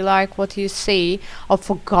 and do you like what you see? Oh,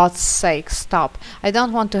 for God's sake, stop. I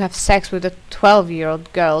don't want to have sex with a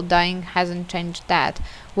 12-year-old girl. Dying hasn't changed that.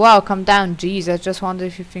 Wow, calm down, jeez. I just wonder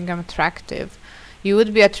if you think I'm attractive. You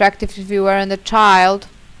would be attractive if you weren't a child.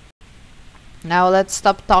 Now let's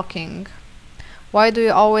stop talking. Why do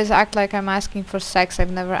you always act like I'm asking for sex?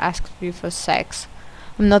 I've never asked you for sex.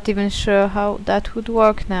 I'm not even sure how that would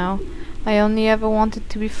work now. I only ever wanted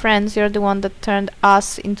to be friends. You're the one that turned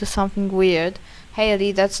us into something weird.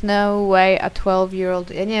 Hayley, that's no way a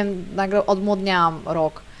 12-year-old... Ja nie wiem, nagle odmłodniałam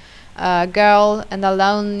rok. A girl and a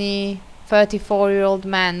lonely 34-year-old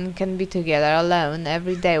man can be together alone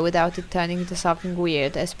every day without it turning into something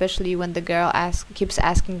weird, especially when the girl keeps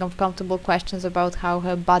asking uncomfortable questions about how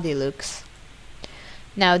her body looks.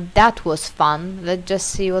 Now that was fun. Let's just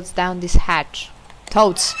see what's down this hatch.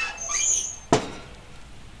 Toads.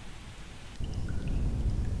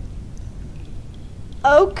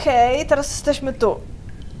 Okej, teraz jesteśmy tu.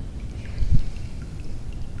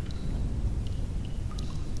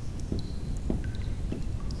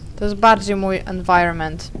 To jest bardziej mój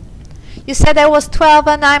environment. You said I was 12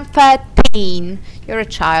 and I'm 13. You're a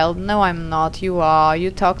child. No, I'm not. You are.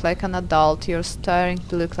 You talk like an adult. You're starting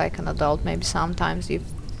to look like an adult. Maybe sometimes you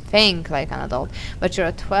think like an adult, but you're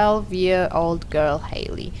a 12-year-old girl,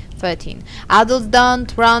 Haley. 13. Adults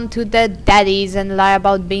don't run to their daddies and lie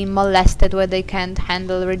about being molested where they can't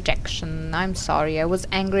handle rejection. I'm sorry, I was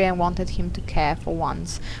angry and wanted him to care for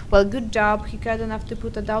once. Well, good job, he cared enough to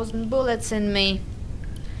put 1,000 bullets in me.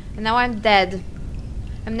 And now I'm dead.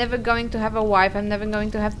 I'm never going to have a wife, I'm never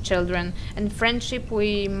going to have children, and friendship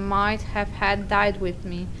we might have had died with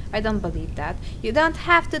me. I don't believe that. You don't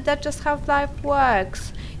have to, that's just how life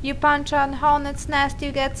works. You punch an hornet's nest,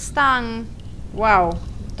 you get stung. Wow,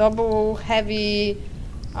 to był heavy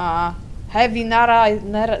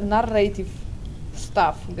narrative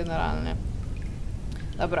stuff generalnie.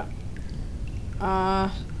 Dobra.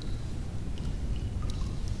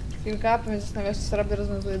 Chwilkę, powiem zastanawiać się, co robię,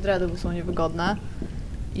 rozwiązuję dready, bo są niewygodne.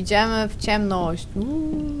 Idziemy w ciemność.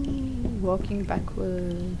 Walking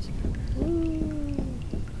backwards.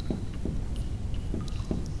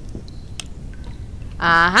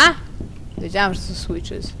 Aha! Wiedziałam, że to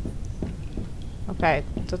switches. Okej,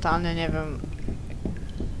 totalnie nie wiem.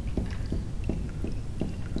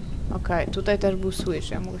 Okej, tutaj też był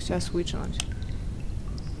switch. Ja mogę chciała switchnąć.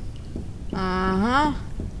 Aha.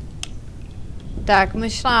 Tak,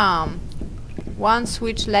 myślałam. One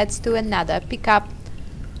switch leads to another. Pick up.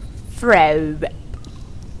 Throw.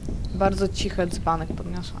 Bardzo cichy dzbanek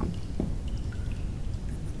podniosłam.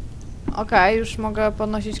 Okej, już mogę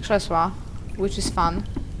podnosić krzesła. Which is fun.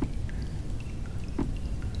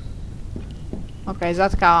 Okej,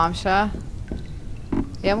 zatkałam się.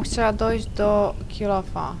 Ja bym chciała dojść do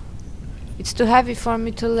kilofa. It's too heavy for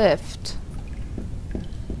me to lift.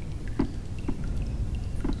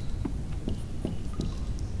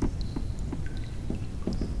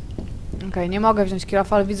 Okej, nie mogę wziąć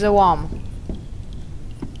kilofa, ale widzę łom.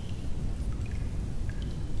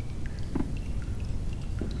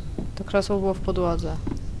 To krzesło było w podłodze.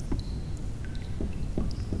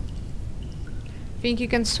 Think you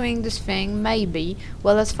can swing this thing? Maybe.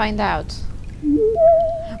 Well, let's find out.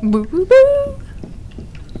 Boo boo boo!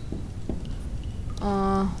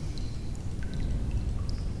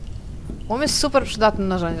 Łom jest super przydatnym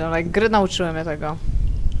narzędziem, like, gry nauczyły mnie tego.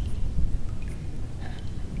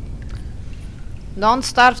 Don't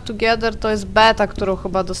Starve Together to jest beta, którą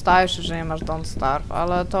chyba dostajesz, jeżeli nie masz Don't Starve,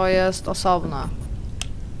 ale to jest osobne.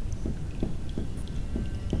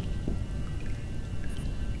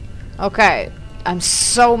 Okej. I'm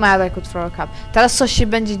so mad I could throw a cup. Teraz coś się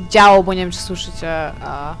będzie działo, bo nie wiem, czy słyszycie,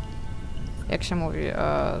 jak się mówi,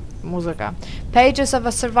 muzykę. Pages of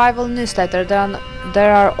a survival newsletter.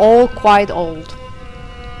 They are all quite old.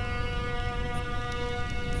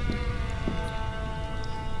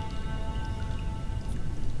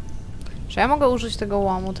 Czy ja mogę użyć tego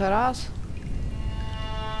łomu teraz?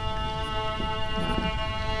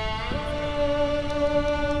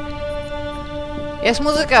 Jest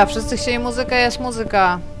muzyka! Wszyscy chcieli muzykę, jest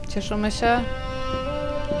muzyka. Cieszymy się.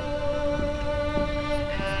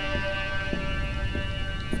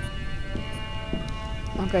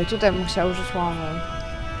 Okej, tutaj bym chciała użyć łomu.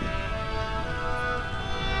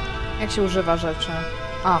 Jak się używa rzeczy?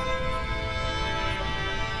 A.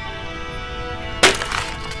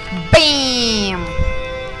 BAM!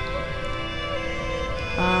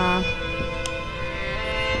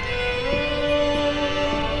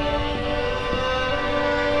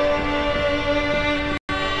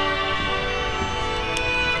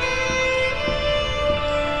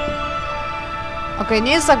 Okej,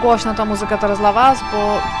 nie jest za głośna ta muzyka teraz dla was,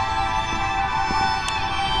 bo...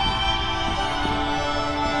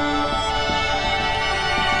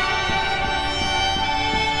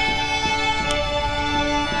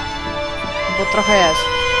 trochę jest.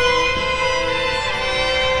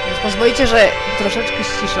 Więc pozwolicie, że troszeczkę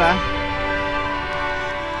ściszę.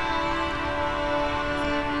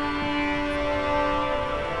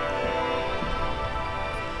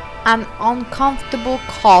 An uncomfortable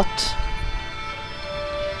cot.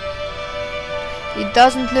 It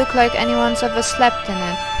doesn't look like anyone's ever slept in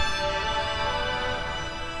it.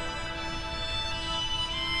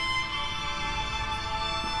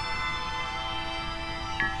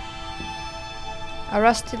 A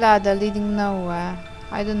rusty ladder leading nowhere.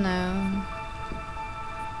 I don't know.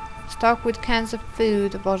 Stock with cans of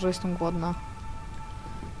food. Boże, jestem głodna.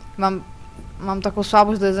 Mam taką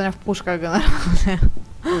słabość do jedzenia w puszkach generalnie.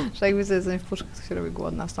 Że jak widzę jedzenie w puszkach, to się robi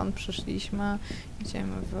głodna. Stąd przyszliśmy.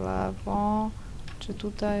 Idziemy w lewo. Czy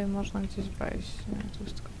tutaj można gdzieś wejść? Nie, tu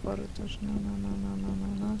jest tylko korytarz.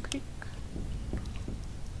 No. Klik.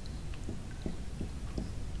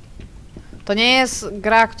 To nie jest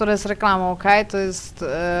gra, która jest reklamą, ok? To jest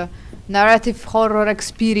narrative horror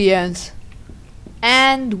experience.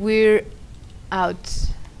 And we're out.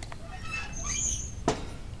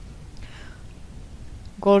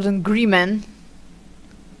 Golden Agreement.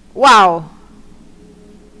 Wow!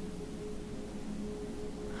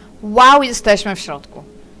 Wow, jesteśmy w środku.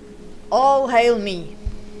 All hail me.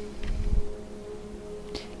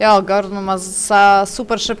 Jo, Gordon ma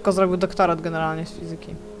super szybko zrobił doktorat generalnie z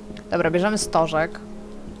fizyki. Dobra, bierzemy stożek.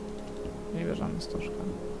 Nie bierzemy stożka.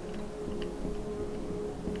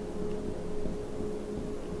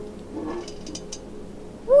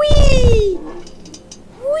 Whee!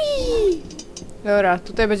 Whee! Dobra,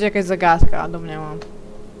 tutaj będzie jakaś zagadka, domniemam.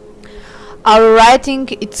 Our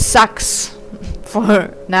writing, it sucks. For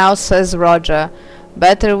now, says Roger.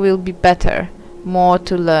 Better will be better. More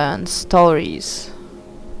to learn. Stories.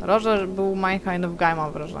 Roger był my kind of guy,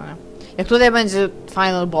 mam wrażenie. Jak tutaj będzie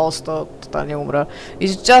final boss, to totalnie umrę.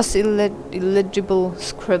 It's just illegible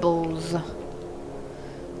scribbles.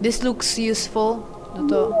 This looks useful. No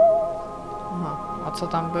to... Aha, a co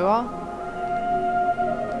tam było?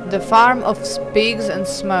 The farm of pigs and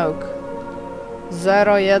smoke.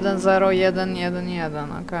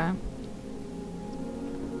 010111, okej.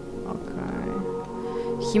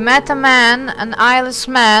 He met a man, an eyeless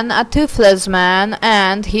man, a toothless man,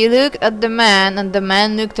 and he looked at the man, and the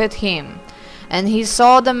man looked at him. And he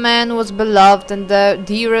saw the man was beloved and the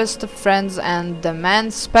dearest of friends, and the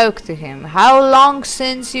man spoke to him. How long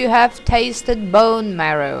since you have tasted bone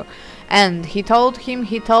marrow? And he told him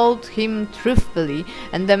truthfully,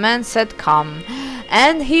 and the man said, come.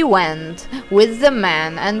 And he went with the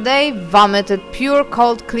man, and they vomited pure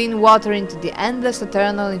cold clean water into the endless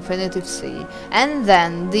eternal infinitive sea. And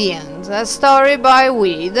then the end. A story by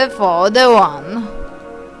we, the four, the one.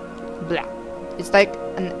 Blah. It's like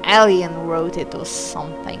an alien wrote it or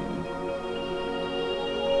something.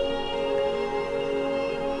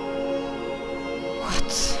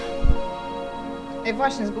 What? Ej,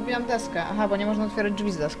 właśnie, zgubiłam deskę. Aha, bo nie można otwierać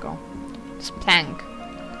drzwi z deską. To jest plank.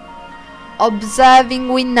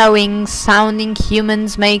 Observing we knowing, sounding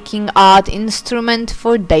humans making art instrument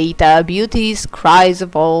for data, beauties, cries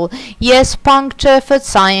of all, yes, puncture for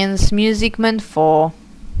science, music meant for.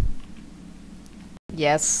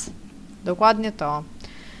 Yes, dokładnie to.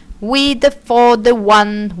 We the four, the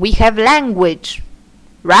one, we have language,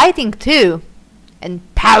 writing too, and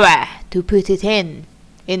power to put it in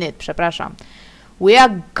it, przepraszam. We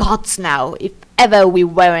are gods now, if ever we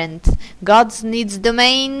weren't. Gods needs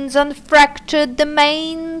domains on fractured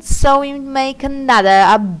domains, so we make another,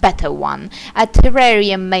 a better one. A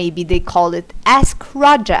terrarium maybe they call it. Ask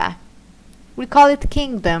Roger. We call it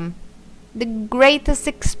kingdom. The greatest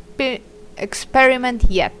experiment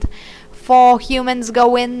yet. 4 humans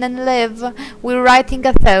go in and live. We're writing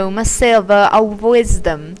a tome, a silver of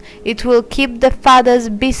wisdom. It will keep the father's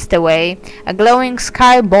beast away. A glowing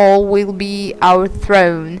sky ball will be our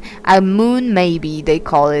throne. A moon maybe they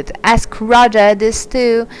call it. Ask Roger this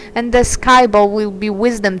too. And the sky ball will be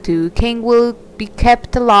wisdom too. King will be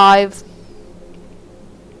kept alive.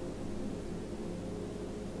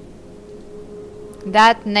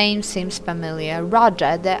 That name seems familiar.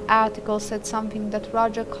 Roger. The article said something that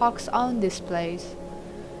Roger Cox owned this place.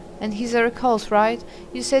 And he's a recalls, right?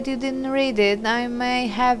 You said you didn't read it. I may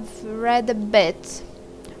have read a bit.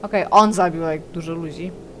 Okej, on zabił jak dużo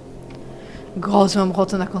ludzi. God, mam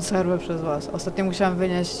ochotę na konserwę przez was. Ostatnio musiałam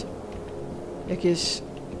wynieść jakieś...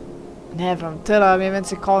 Nie wiem, tyle mniej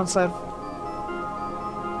więcej konserw.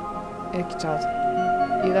 Jaki czas?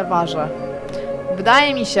 Ile ważę?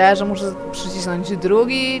 Wydaje mi się, że muszę przycisnąć 2,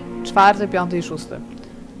 4, 5 i 6. 2,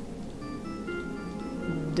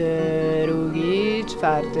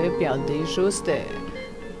 4, 5 i 6.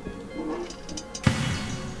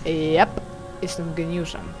 Yep, jestem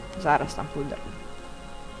geniuszem. Zaraz tam pójdę.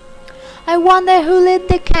 I wonder who lit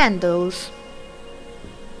the candles.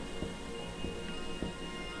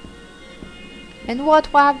 And what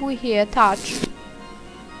have we here? Touch.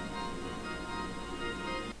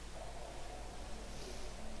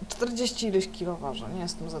 40 ileś kilo ważę, nie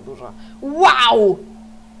jestem za duża. Wow!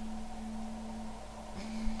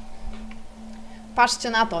 Patrzcie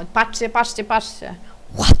na to, patrzcie, patrzcie, patrzcie.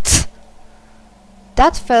 What?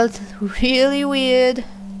 That felt really weird.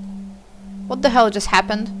 What the hell just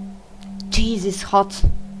happened? Jeez, it's hot.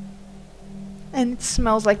 And it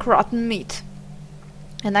smells like rotten meat.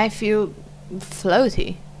 And I feel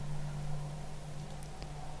floaty.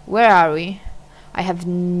 Where are we? I have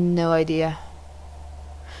no idea.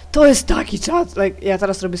 To jest taki czat! Like, ja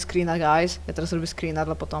teraz robię screena, guys. Ja teraz robię screena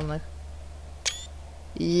dla potomnych.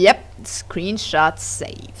 Yep, screenshot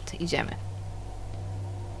saved. Idziemy.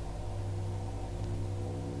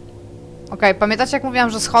 Okej, pamiętacie jak mówiłam,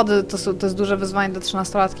 że schody to jest duże wyzwanie dla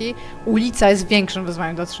 13-latki? Ulica jest większym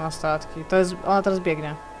wyzwaniem dla 13-latki. To jest... ona teraz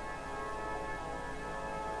biegnie.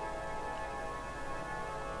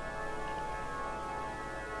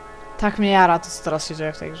 Tak mnie jara to, co teraz się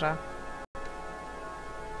dzieje w tej grze.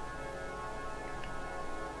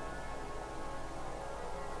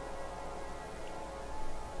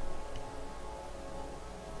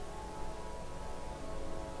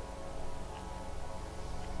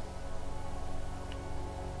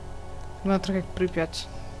 No trochę jak Prypiać.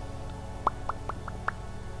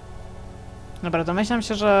 Dobra, domyślam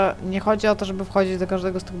się, że nie chodzi o to, żeby wchodzić do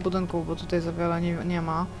każdego z tych budynków, bo tutaj za wiele nie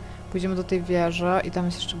ma. Pójdziemy do tej wieży i tam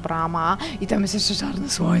jest jeszcze brama i tam jest jeszcze czarne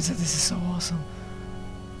słońce, this is so awesome.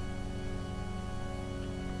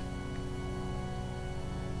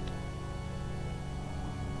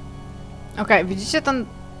 Okej, widzicie ten...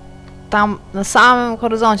 Tam na samym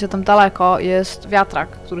horyzoncie, tam daleko jest wiatrak,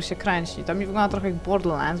 który się kręci. To mi wygląda trochę jak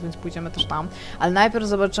Borderlands, więc pójdziemy też tam. Ale najpierw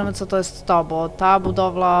zobaczymy, co to jest to, bo ta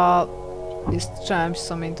budowla jest czymś,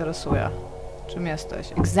 co mnie interesuje. Czym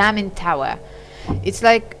jesteś? Examine tower.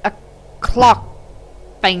 It's like a clock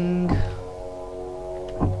thing.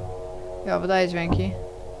 Ja wydaje dźwięki.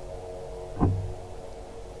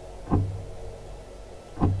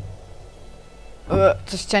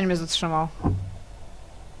 Coś cień mnie zatrzymał.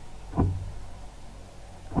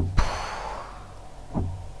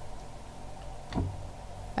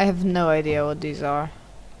 I have no idea what these are.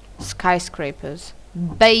 Skyscrapers.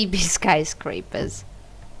 Baby skyscrapers.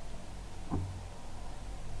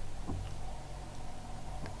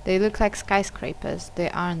 They look like skyscrapers. They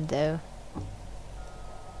aren't though.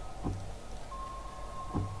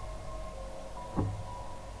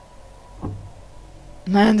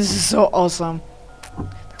 Man, this is so awesome.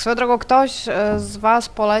 Tak swoją drogą, ktoś z was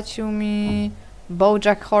polecił mi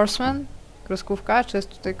BoJack Horseman? Kreskówka? Czy jest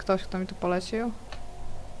tutaj ktoś, kto mi to polecił?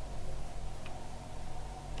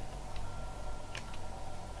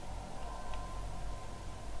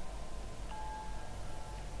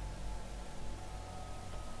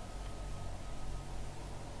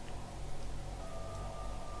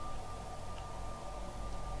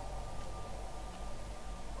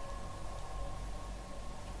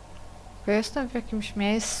 Jestem w jakimś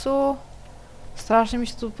miejscu. Strasznie mi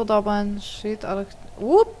się tu podoba ten shit, ale...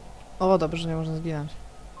 Łup! O, dobrze, że nie można zginąć.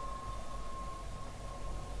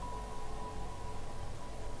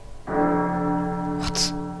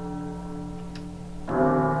 What?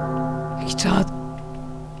 Jaki czad?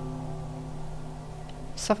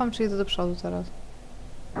 Cofam czy idę do przodu teraz?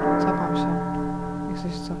 Cofam się. Nie chcę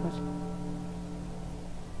się cofać.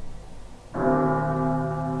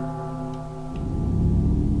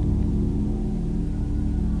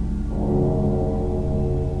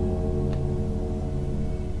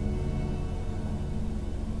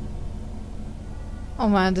 Oh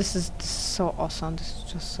man, this is so awesome, this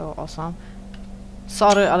is just so awesome.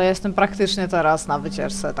 Sorry, ale jestem praktycznie teraz na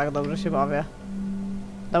wycieczce, tak dobrze się bawię.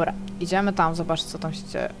 Dobra, idziemy tam, zobacz co tam się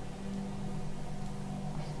dzieje.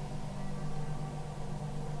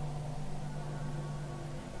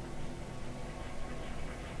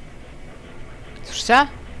 Słyszycie?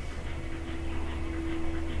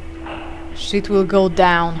 Shit will go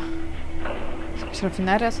down. Jakaś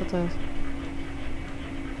rafineria? Co to jest?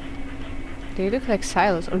 They look like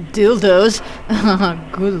silos or dildos.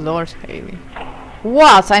 Good lord, Haley.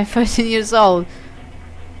 What? I'm 13 years old.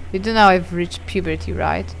 You do know I've reached puberty,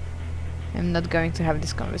 right? I'm not going to have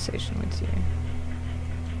this conversation with you.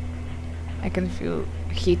 I can feel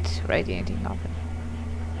heat radiating off it.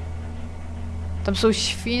 Tam są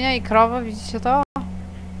świnie i krowy, widzicie to?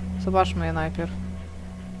 Zobaczmy je najpierw.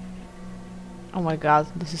 Oh my god,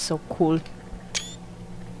 this is so cool.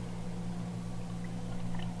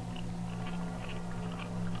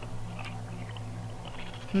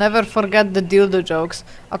 Never forget the dildo jokes.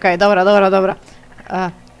 Okej, dobra.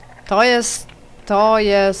 To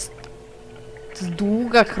jest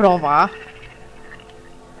długa krowa.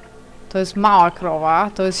 To jest mała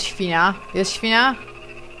krowa. To jest świnia. Jest świnia?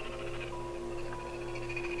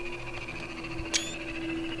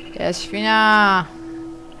 Jest świnia.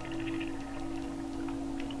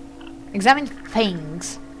 Examine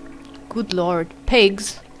things. Good lord.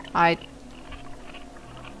 Pigs.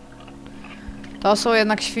 To są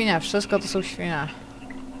jednak świnie. Wszystko to są świnie.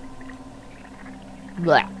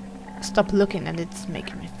 Bleh. Stop looking and it's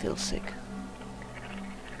making me feel sick.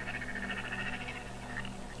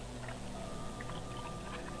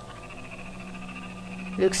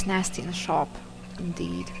 Looks nasty in a shop.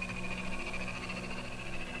 Indeed.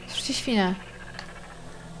 Słyszycie świnie?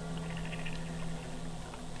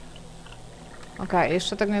 Okej,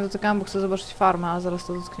 jeszcze tak nie dotykam, bo chcę zobaczyć farmę, a zaraz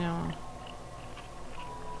to dotkniemy.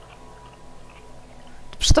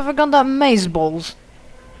 Przecież to wygląda maze balls.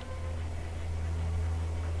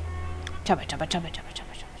 Czekaj.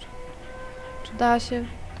 Czy da się?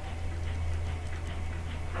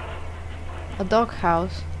 A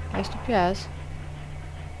doghouse. Jest tu pies.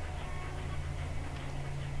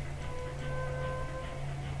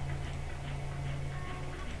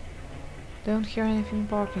 Don't hear anything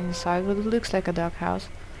barking inside, but it looks like a doghouse.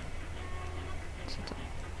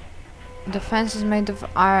 The fence is made of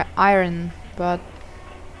iron, but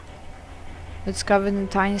it's covered in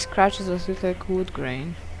tiny scratches that look like wood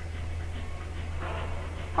grain.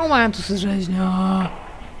 O, mają tu rzeźnia.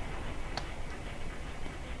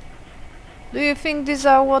 Do you think these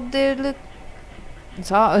are what they look?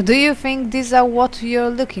 So, do you think these are what you're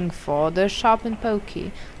looking for? They're sharp and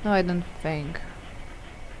pokey. No, I don't think.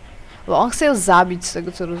 Bo on chce ją zabić, z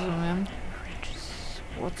tego co rozumiem.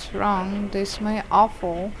 What's wrong? They smell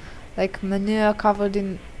awful. Like manure covered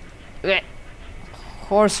in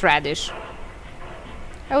horseradish.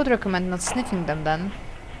 I would recommend not sniffing them then.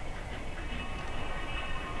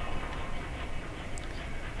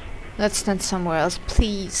 Let's stand somewhere else,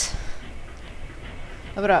 please.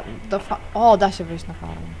 Dobra, o, da się wejść na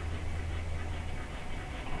farmę.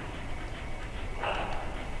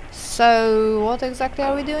 So, what exactly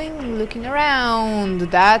are we doing? Looking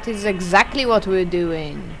around. That is exactly what we're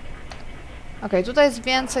doing. Okej, tutaj jest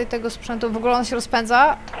więcej tego sprzętu. W ogóle on się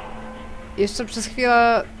rozpędza. Jeszcze przez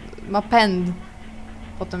chwilę ma pęd.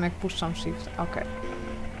 Potem jak puszczam shift. Okej.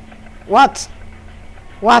 What?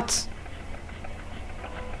 What?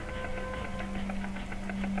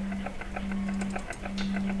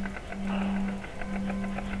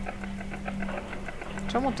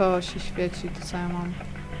 Czemu to się świeci, to co ja mam?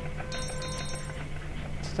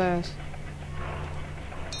 Co to jest?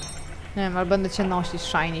 Nie wiem, ale będę cię nosić,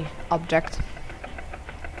 shiny object.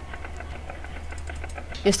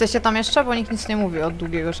 Jesteście tam jeszcze? Bo nikt nic nie mówi od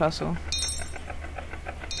długiego czasu.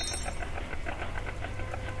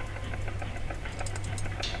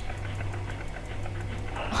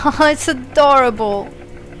 It's adorable!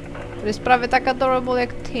 To jest prawie tak adorable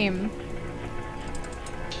jak Tim.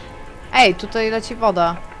 Ej, tutaj leci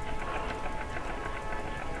woda.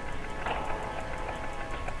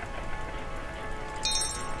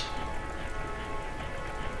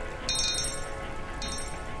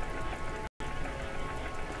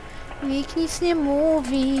 Nikt nic nie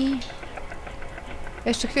mówi.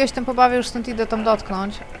 Jeszcze chwilę się tym pobawię, już stąd idę tam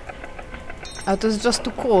dotknąć. Ale to jest just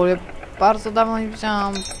too cool. Ja bardzo dawno nie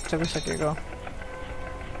widziałam czegoś takiego.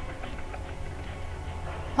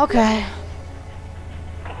 Okej.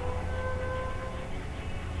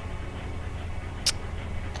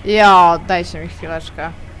 Jo, dajcie mi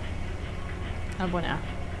chwileczkę. Albo nie.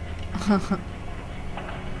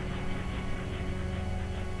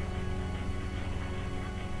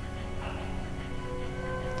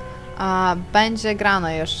 A będzie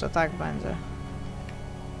grane jeszcze, tak będzie.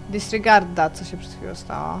 Disregard that, co się przed chwilą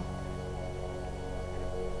stało.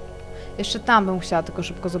 Jeszcze tam bym chciała tylko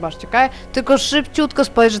szybko zobaczyć, okej? Tylko szybciutko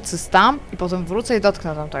spojrzeć co jest tam i potem wrócę i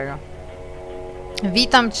dotknę tamtego.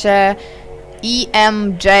 Witam cię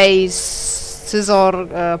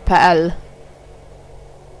emjscizor.pl.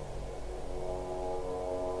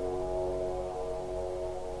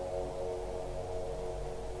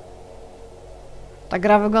 Ta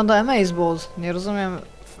gra wygląda amazeballs. Nie rozumiem.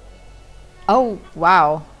 Oh,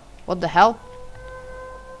 wow. What the hell?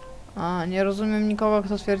 Nie rozumiem nikogo,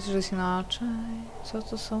 kto twierdzi, że jest inaczej. Co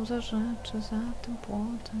to są za rzeczy za tym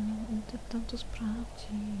płotem? Idę tam to sprawdzić.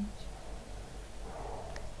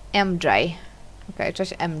 MJ. Okej,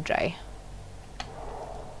 cześć MJ.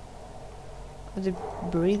 Are they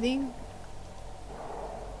breathing?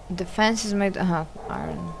 The fence is made... Aha,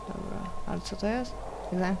 iron. Dobra. Ale co to jest?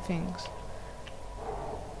 Examine things.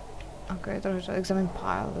 Okay, trochę examine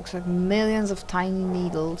pile. Looks like millions of tiny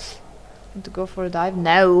needles. Want to go for a dive?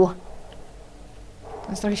 No! To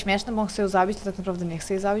jest trochę śmieszne, bo on chce ją zabić, to tak naprawdę nie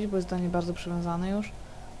chce jej zabić, bo jest do niej bardzo przywiązany już.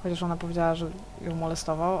 Chociaż ona powiedziała, że ją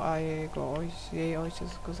molestował, a jej ojciec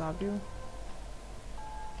go zabił.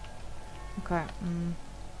 Okay.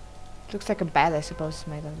 Looks like a bed, I suppose it's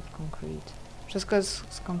made out of concrete. Wszystko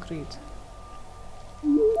jest z concrete.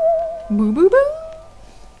 Boo, boo, boo.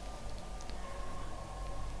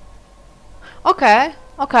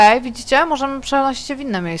 Okej, widzicie? Możemy przenosić się w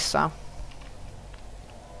inne miejsca.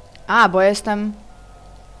 A, bo jestem...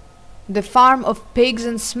 The Farm of Pigs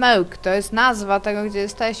and Smoke. To jest nazwa tego, gdzie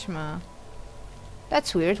jesteśmy.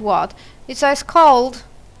 That's weird, what? It's ice cold.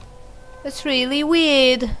 That's really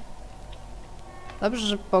weird. Dobrze,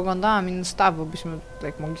 że poglądałam inny staw, bo byśmy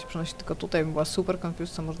jak mogli się przenosić tylko tutaj, by była super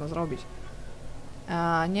confused, co można zrobić.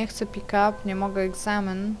 Nie chcę pick up, nie mogę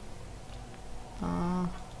examine.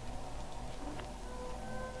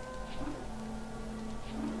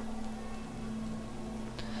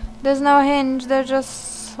 There's no hinge, they're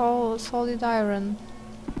just solid iron.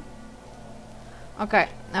 Okej,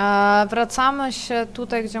 wracamy się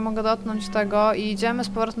tutaj, gdzie mogę dotknąć tego i idziemy z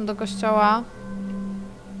powrotem do kościoła.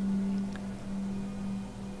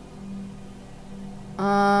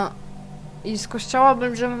 I z kościoła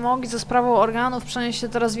będziemy mogli za sprawą organów przenieść się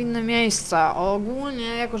teraz w inne miejsca. Ogólnie,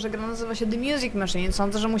 jako że gra nazywa się The Music Machine,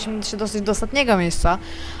 sądzę, że musimy się dostać do ostatniego miejsca,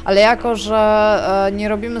 ale jako że nie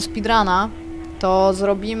robimy speedruna, to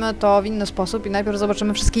zrobimy to w inny sposób i najpierw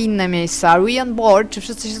zobaczymy wszystkie inne miejsca. Are we on board? Czy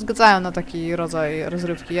wszyscy się zgadzają na taki rodzaj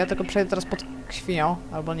rozrywki? Ja tylko przejdę teraz pod świnią,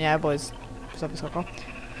 albo nie, bo jest za wysoko.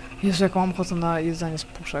 Jezu, jaką mam ochotę na jedzenie z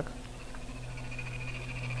puszek.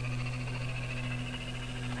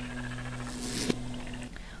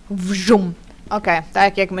 Wżum. Okej,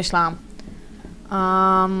 tak jak myślałam.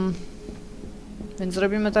 Więc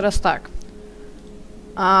zrobimy teraz tak.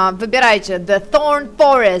 Wybierajcie The Thorn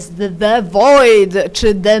Forest, The Void,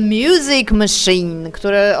 czy The Music Machine,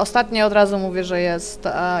 który ostatnio od razu mówię, że jest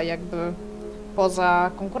jakby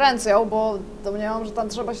poza konkurencją, bo domniemam, że tam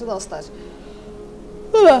trzeba się dostać.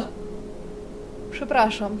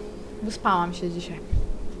 Przepraszam, wyspałam się dzisiaj.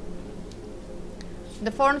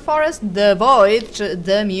 The Thorn Forest, The Void, czy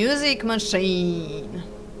The Music Machine.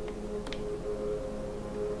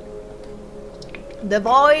 The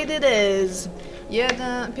Void it is.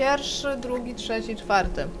 Pierwszy, drugi, trzeci,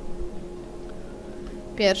 czwarty.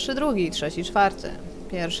 Pierwszy, drugi, trzeci, czwarty.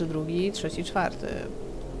 Pierwszy, drugi, trzeci, czwarty.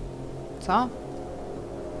 Co?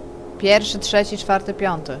 Pierwszy, trzeci, czwarty,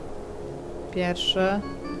 piąty. Pierwszy,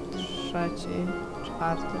 trzeci,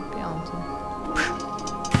 czwarty, piąty.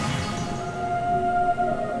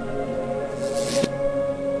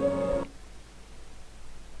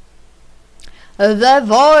 The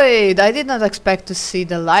Void! I did not expect to see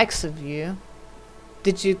the likes of you.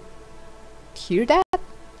 Did you hear that?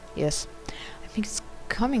 Yes. I think it's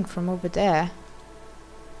coming from over there.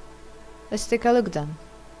 Let's take a look then.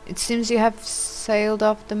 It seems you have sailed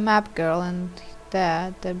off the map, girl, and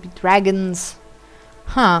there be dragons.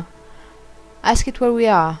 Huh. Ask it where we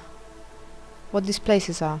are. What these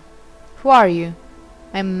places are. Who are you?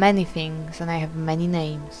 I am many things, and I have many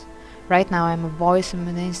names. Right now I am a voice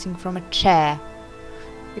emanating from a chair.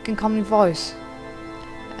 You can call me Voice.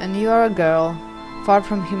 And you are a girl, far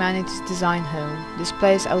from humanity's design home. This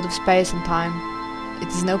place out of space and time. It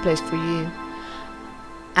is no place for you.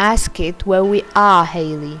 Ask it where we are,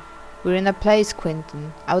 Haley. We're in a place,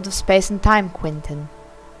 Quentin. Out of space and time, Quentin.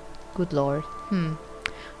 Good lord.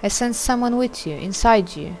 I sense someone with you,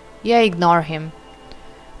 inside you. Yeah, ignore him.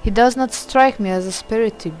 He does not strike me as a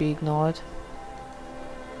spirit to be ignored.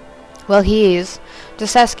 Well, he is.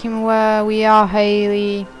 Just ask him where we are,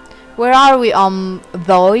 Haley. Where are we,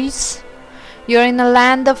 Voice? You're in a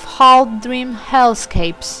land of hard dream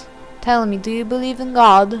hellscapes. Tell me, do you believe in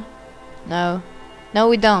God? No. No,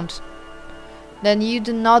 we don't. Then you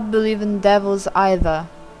do not believe in devils either.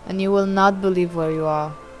 And you will not believe where you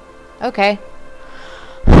are. Okay.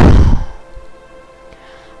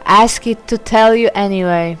 Ask it to tell you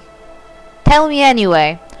anyway. Tell me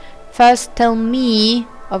anyway. First tell me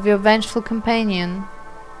of your vengeful companion.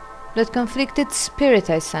 That conflicted spirit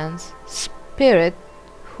I sense. Spirit?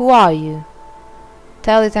 Who are you?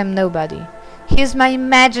 Tell it I'm nobody. He's my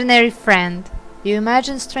imaginary friend. You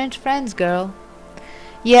imagine strange friends, girl.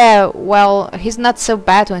 Yeah, well, he's not so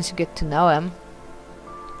bad once you get to know him.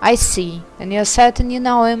 I see. And you're certain you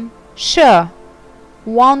know him? Sure.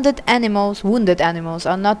 Wounded animals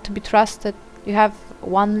are not to be trusted. You have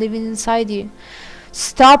one living inside you.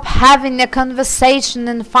 Stop having a conversation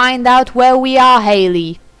and find out where we are,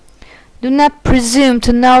 Haley. Do not presume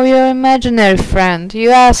to know your imaginary friend.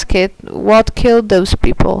 You ask it what killed those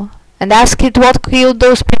people. And ask it what killed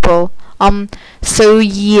those people. So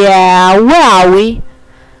yeah, where are we?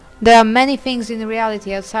 There are many things in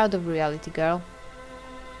reality outside of reality, girl.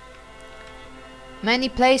 Many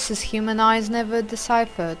places human eyes never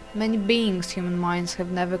deciphered. Many beings human minds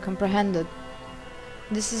have never comprehended.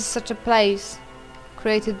 This is such a place,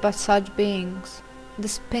 created by such beings. The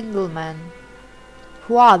Spindlemen.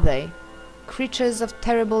 Who are they? Creatures of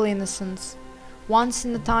terrible innocence. Once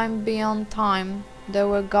in a time beyond time, they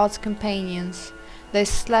were God's companions. They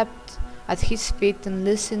slept at his feet and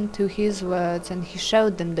listened to his words, and he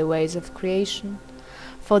showed them the ways of creation.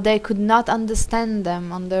 For they could not understand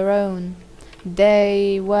them on their own.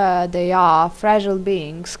 They are, fragile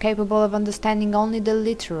beings, capable of understanding only the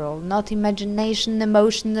literal, not imagination,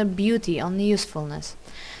 emotion, or beauty, only usefulness.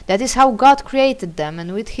 That is how God created them,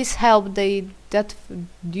 and with his help they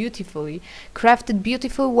dutifully crafted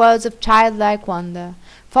beautiful worlds of childlike wonder,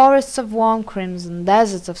 forests of warm crimson,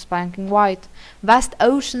 deserts of sparkling white, vast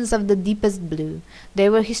oceans of the deepest blue. They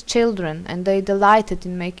were his children, and they delighted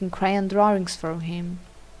in making crayon drawings for him.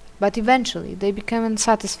 But eventually they became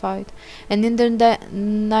unsatisfied, and in their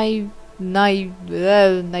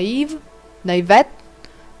naivete,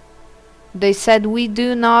 they said, "We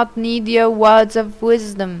do not need your words of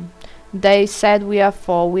wisdom." They said, "We are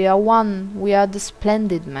four, we are one, we are the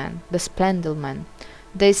splendid man."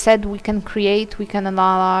 They said, "We can create, we can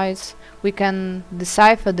analyze, we can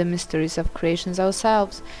decipher the mysteries of creations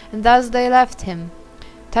ourselves." And thus they left him.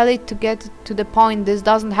 Tell it to get to the point, this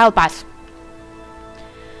doesn't help us.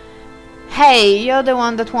 Hey, you're the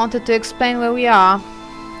one that wanted to explain where we are.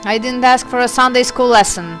 I didn't ask for a Sunday school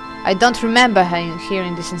lesson. I don't remember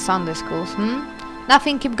hearing this in Sunday schools,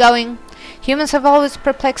 Nothing, keep going. Humans have always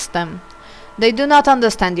perplexed them. They do not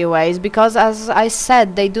understand your ways, because, as I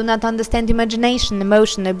said, they do not understand imagination,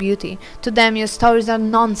 emotion, or beauty. To them, your stories are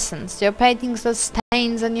nonsense. Your paintings are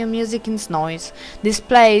stains, and your music is noise. These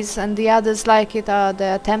plays, and the others like it, are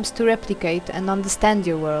the attempts to replicate and understand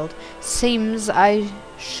your world. Seems I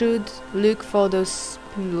should look for those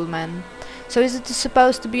middlemen. So is it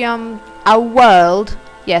supposed to be our world?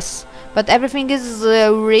 Yes. But everything is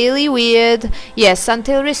really weird. Yes,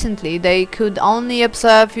 until recently they could only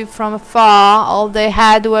observe you from afar. All they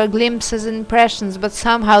had were glimpses and impressions, but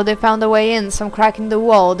somehow they found a way in, some crack in the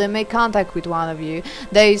wall. They made contact with one of you.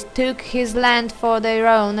 They took his land for their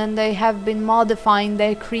own, and they have been modifying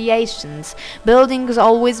their creations. Buildings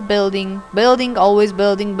always building, building always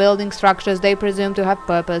building, building structures they presume to have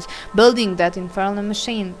purpose. Building that infernal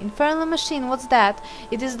machine. Infernal machine, what's that?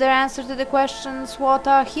 It is their answer to the questions, what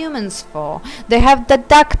are humans for? They have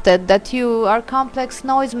deducted that you are complex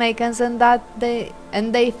noisemakers, and that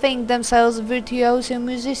they think themselves virtuoso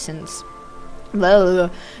musicians. Well,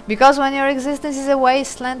 because when your existence is a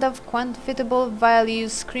wasteland of quantifiable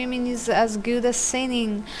values, screaming is as good as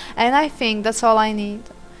singing, and I think that's all I need.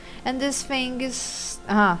 And this thing is...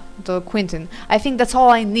 to Quentin. I think that's all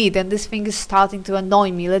I need, and this thing is starting to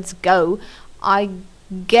annoy me. Let's go. I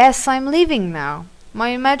guess I'm leaving now. My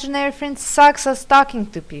imaginary friend sucks at talking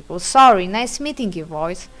to people. Sorry, nice meeting you,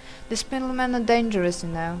 boys. These middlemen are dangerous, you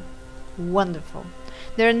know. Wonderful.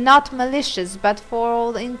 They're not malicious, but for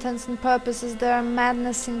all intents and purposes they are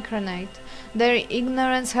madness incarnate. Their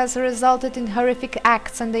ignorance has resulted in horrific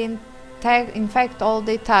acts, and they infect all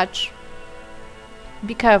they touch.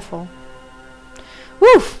 Be careful.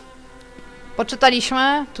 Uff!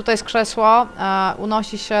 Poczytaliśmy, tutaj jest krzesło,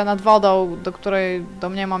 unosi się nad wodą, do której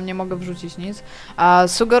domniemam nie mogę wrzucić nic.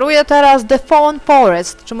 Sugeruję teraz The Fallen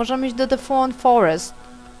Forest. Czy możemy iść do The Fallen Forest?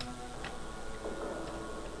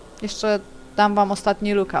 Jeszcze dam wam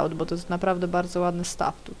ostatni lookout, bo to jest naprawdę bardzo ładny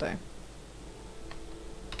stuff tutaj.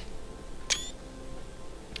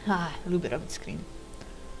 Lubię robić screen.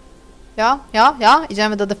 Ja?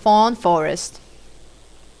 Idziemy do The Fallen Forest.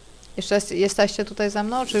 Jeszcze jesteście tutaj ze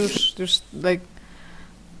mną, czy już like,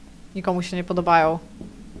 nikomu się nie podobają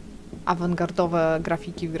awangardowe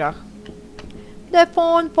grafiki w grach? The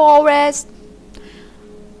Fallen Forest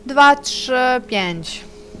 2, 3, 5.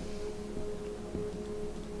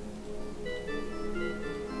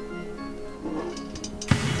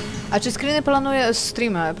 A czy screeny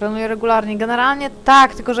streamy planuję regularnie? Generalnie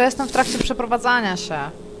tak, tylko że jestem w trakcie przeprowadzania się.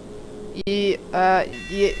 I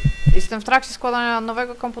jestem w trakcie składania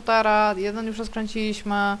nowego komputera, jeden już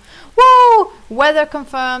rozkręciliśmy. Woo! Weather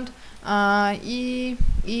confirmed.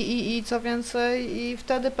 I co więcej, i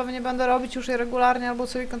wtedy pewnie będę robić już je regularnie, albo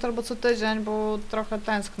co weekend, albo co tydzień, bo trochę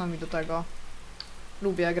tęskno mi do tego.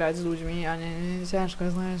 Lubię grać z ludźmi, a nie ciężko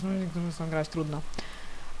jest znaleźć ludzi, którzy chcą grać, trudno.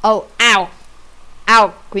 Oh, ow!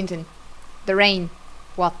 Ow, Quentin. The rain.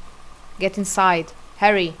 What? Get inside.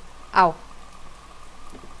 Hurry. Ow.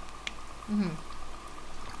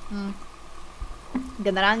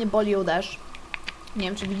 Generalnie boli ją deszcz. Nie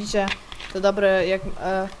wiem, czy widzicie to dobre, jak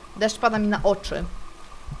deszcz pada mi na oczy.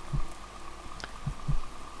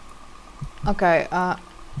 Okej,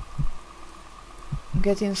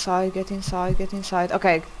 get inside, get inside, get inside.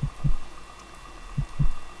 Okej.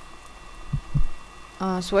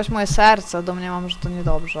 Słuchaj, moje serce, domniemam, że to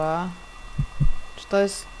niedobrze. Czy to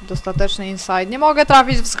jest dostateczny inside? Nie mogę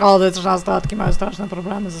trafić w schody, 13-latki mają straszne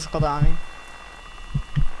problemy ze schodami.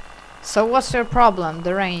 So what's your problem?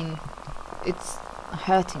 The rain. It's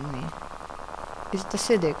hurting me. Is it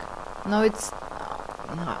acidic? No, it's...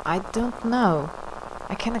 No, I don't know.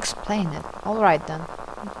 I can't explain it. Alright then.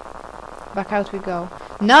 Back out we go.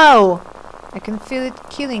 No! I can feel it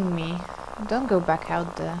killing me. Don't go back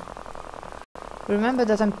out there. Remember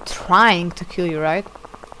that I'm trying to kill you, right?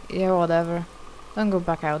 Yeah, whatever. Don't go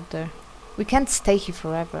back out there. We can't stay here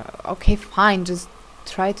forever. Okay, fine, just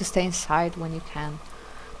try to stay inside when you can.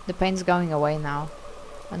 The pain's going away now,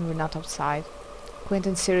 and we're not outside.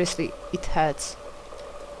 Quentin, seriously, it hurts.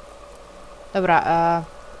 Dobra,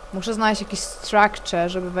 Muszę znaleźć jakiś structure,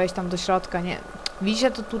 żeby wejść tam do środka. Nie.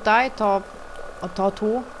 Widzicie to tutaj? To... O to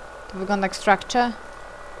tu? To wygląda jak structure.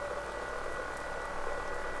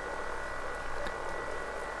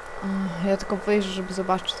 Ja tylko wyjrzę, żeby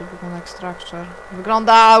zobaczyć, to wygląda jak structure.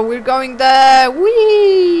 Wygląda! We're going there!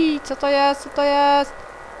 Whee! Co to jest? Co to jest?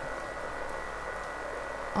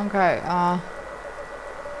 Okej,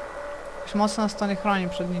 już mocno nas to nie chroni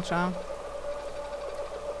przed niczym.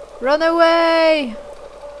 Run away!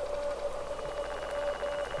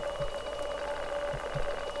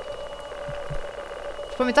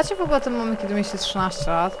 Pamiętacie w ogóle ten moment, kiedy mieliście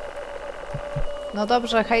 13 lat? No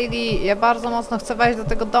dobrze, Heidi, ja bardzo mocno chcę wejść do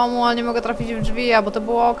tego domu, ale nie mogę trafić w drzwi, bo to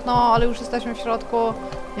było okno, ale już jesteśmy w środku.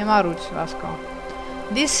 Nie marudź, lasko.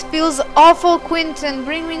 This feels awful, Quentin.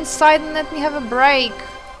 Bring me inside and let me have a break.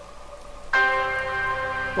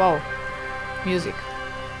 Wow. Music.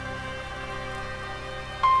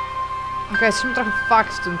 Okej, jesteśmy trochę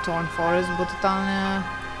fucked w tym Torn Forest, bo totalnie...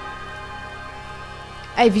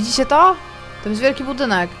 Ej, widzicie to? To jest wielki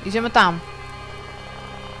budynek. Idziemy tam.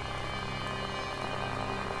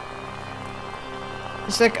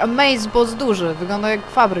 Jest jak Amaze Boss duży. Wygląda jak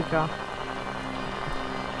fabryka.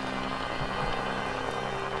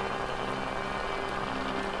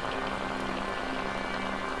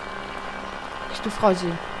 Ktoś tu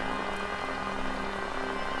wchodzi.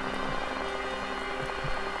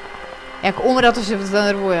 Jak umrę, to się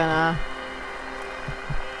zdenerwuję, nie?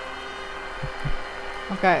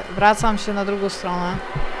 Okej, wracam się na drugą stronę.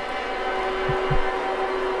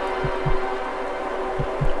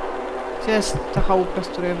 Gdzie jest ta chałupka, z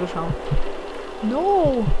której ruszam? No!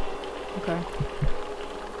 Okej.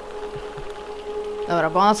 Dobra,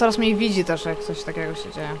 bo ona coraz mniej widzi też, jak coś takiego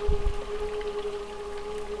się dzieje.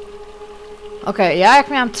 Okej, ja jak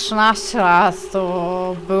miałam 13 lat,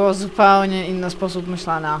 to było zupełnie inny sposób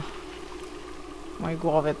myślenia w mojej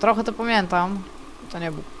głowie. Trochę to pamiętam. To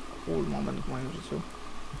nie był cool moment w moim życiu.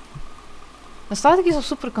 Nastolatki są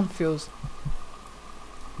super confused.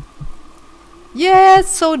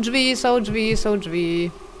 Jest! Są drzwi, są drzwi, są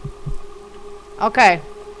drzwi. Okej.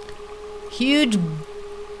 Huge...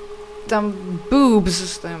 tam boobs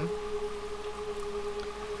z tym.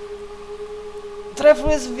 Trefl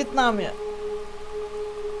jest w Wietnamie.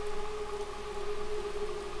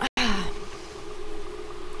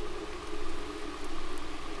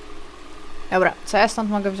 Dobra, co ja stąd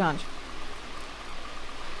mogę wziąć?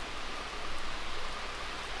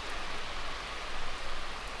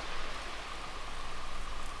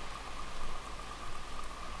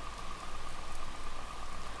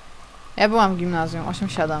 Ja byłam w gimnazjum,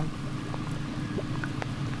 8-7.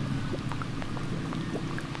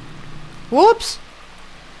 Ups!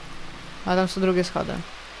 A tam są drugie schody.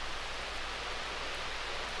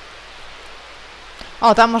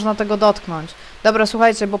 O, tam można tego dotknąć. Dobra,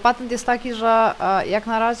 słuchajcie, bo patent jest taki, że jak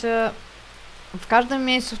na razie w każdym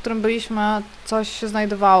miejscu, w którym byliśmy, coś się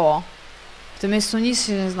znajdowało. W tym miejscu nic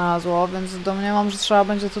się nie znalazło, więc domniemam, że trzeba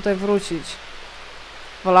będzie tutaj wrócić.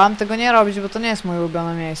 Wolałam tego nie robić, bo to nie jest moje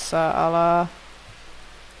ulubione miejsce,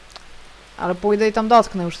 ale pójdę i tam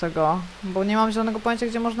dotknę już tego, bo nie mam żadnego pojęcia,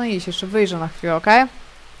 gdzie można iść. Jeszcze wyjrzę na chwilę, okej?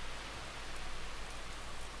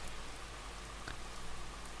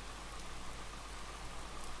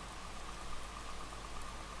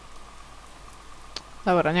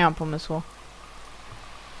 Dobra, nie mam pomysłu.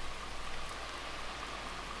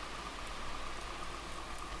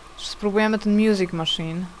 Spróbujemy ten music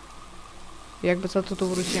machine. I jakby co, to tu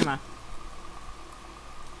wrócimy.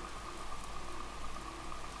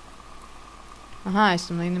 Aha,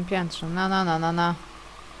 jestem na innym piętrze. Na.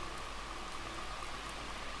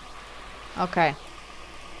 Okay.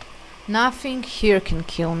 Nothing here can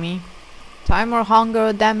kill me. Time or hunger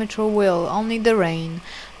or damage or will, only the rain.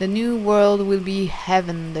 The new world will be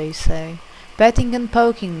heaven, they say. Petting and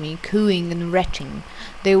poking me, cooing and retching.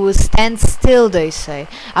 They will stand still, they say.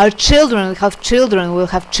 Our children will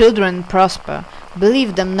have children and prosper.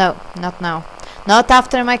 Believe them, no, not now. Not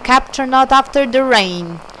after my capture, not after the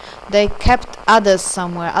rain. They kept others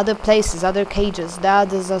somewhere, other places, other cages. The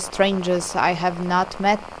others are strangers, I have not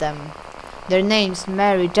met them. Their names,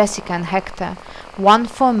 Mary, Jessica and Hector. One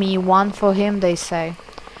for me, one for him, they say.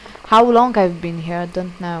 How long I've been here,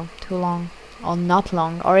 don't know. Too long. Or not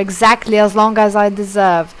long, or exactly as long as I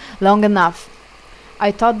deserve. Long enough.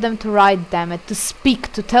 I taught them to write, damn it, to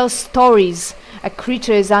speak, to tell stories. A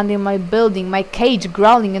creature is under my building, my cage,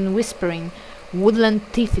 growling and whispering. Woodland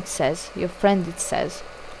thief, it says. Your friend, it says.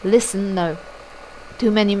 Listen, no.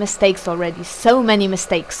 Too many mistakes already, so many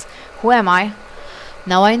mistakes. Who am I?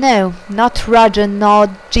 Now I know. Not Roger, not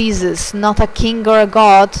Jesus, not a king or a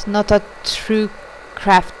god, not a true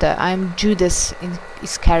crafter. I am Judas i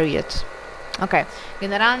scared. Okej.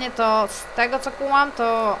 Generalnie to z tego co kumam,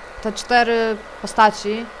 to te 4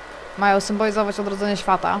 postaci mają symbolizować odrodzenie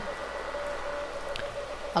świata.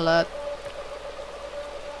 Ale...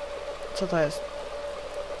 Co to jest?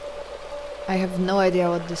 I have no idea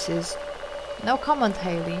what this is. No comment,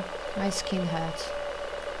 Hayley. My skinhead.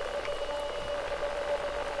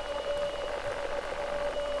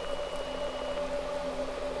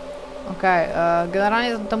 Okej,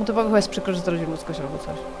 generalnie temu typowi chyba jest przykro, że stracił ludzkość albo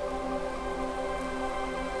coś.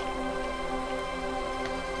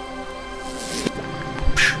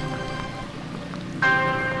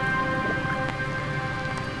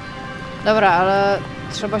 Dobra, ale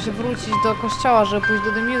trzeba się wrócić do kościoła, żeby pójść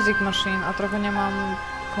do The Music Machine, a trochę nie mam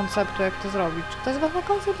konceptu, jak to zrobić. Czy ktoś z was ma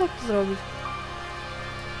koncept, jak to zrobić?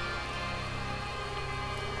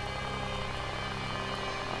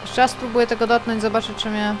 Jeszcze raz spróbuję tego dotknąć, zobaczyć, czy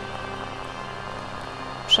mnie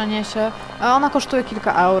przeniesie. A ona kosztuje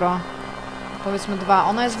kilka euro. Powiedzmy 2.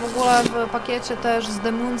 Ona jest w ogóle w pakiecie też z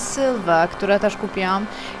The Moon Silver, które też kupiłam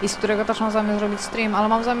i z którego też mam zamiar zrobić stream, ale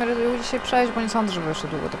mam zamiar ją dzisiaj przejść, bo nie sądzę, żeby jeszcze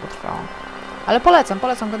długo to potrwało. Ale polecam,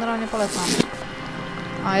 generalnie polecam.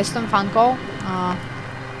 A jestem fanką.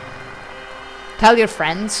 Tell your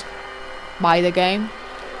friends. Buy the game.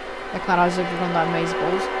 Jak na razie wygląda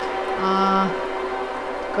Amazeballs.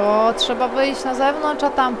 Tylko trzeba wyjść na zewnątrz, a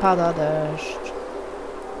tam pada deszcz.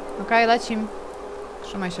 Okej, lecim.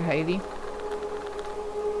 Trzymaj się, Hayley.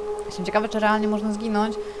 Jestem ciekawa, czy realnie można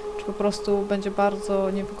zginąć, czy po prostu będzie bardzo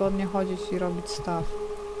niewygodnie chodzić i robić stuff.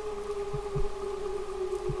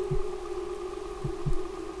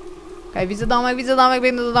 Okej, widzę domek,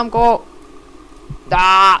 biegnę do domku.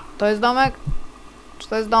 Da! To jest domek? Czy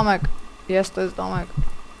to jest domek? Jest, to jest domek.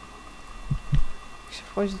 Jak się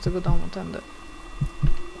wchodzi do tego domu, tędy.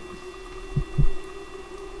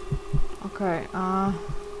 Okej,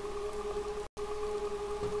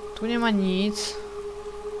 tu nie ma nic.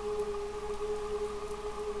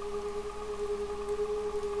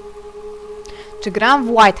 Czy grałam w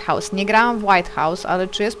White House? Nie grałam w White House, ale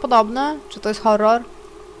czy jest podobne? Czy to jest horror?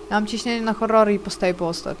 Ja mam ciśnienie na horrory i post-tape'u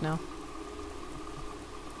ostatnio.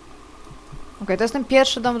 Okej, to jest ten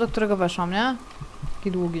pierwszy dom, do którego weszłam, nie?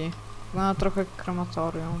 Taki długi. Wygląda trochę jak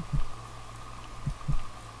krematorium.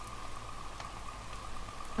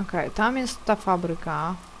 Okej, tam jest ta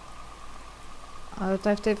fabryka. Ale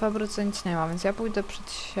tutaj w tej fabryce nic nie ma, więc ja pójdę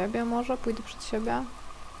przed siebie może? Pójdę przed siebie?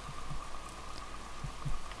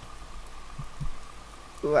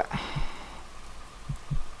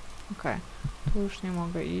 Okej, tu już nie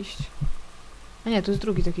mogę iść. A nie, tu jest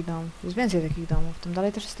drugi taki dom. Jest więcej takich domów. Tam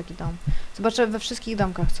dalej też jest taki dom. Zobaczę we wszystkich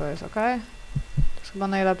domkach, co jest, okej? To jest chyba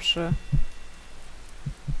najlepszy.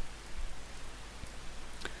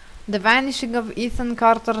 The Vanishing of Ethan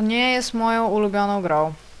Carter nie jest moją ulubioną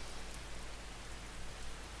grą.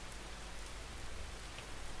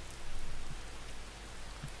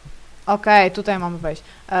 Okej, tutaj mamy wejść.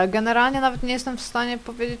 Generalnie nawet nie jestem w stanie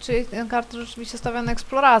powiedzieć, czy ten Carter rzeczywiście stawia na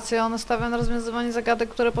eksplorację. Ona stawia na rozwiązywanie zagadek,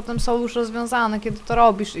 które potem są już rozwiązane, kiedy to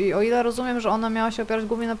robisz. I o ile rozumiem, że ona miała się opierać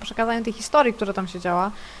głównie na przekazaniu tej historii, która tam się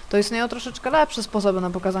działa, to istnieją troszeczkę lepsze sposoby na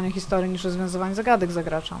pokazanie historii niż rozwiązywanie zagadek za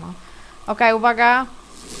gracza, no. Okej, uwaga.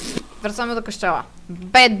 Wracamy do kościoła.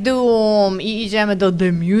 Bedroom! I idziemy do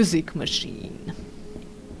The Music Machine.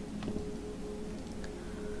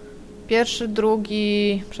 Pierwszy,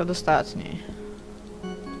 drugi, przedostatni.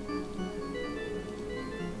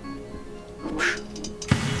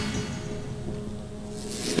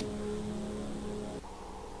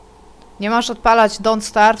 Nie masz odpalać Don't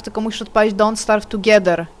Starve, tylko musisz odpalić Don't Starve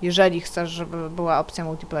Together, jeżeli chcesz, żeby była opcja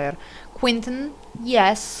multiplayer. Quentin,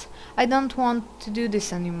 yes. I don't want to do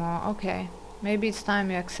this anymore. Okay. Maybe it's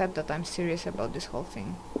time you accept that I'm serious about this whole thing.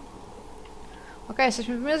 Okay,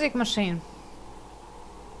 jesteśmy w Music Machine.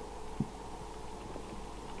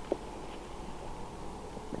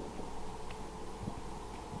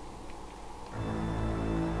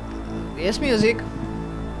 Jest music.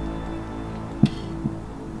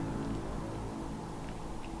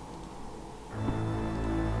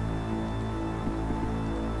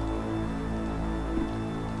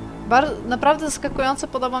 Naprawdę zaskakujące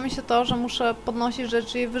podoba mi się to, że muszę podnosić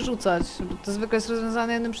rzeczy i wyrzucać. To zwykle jest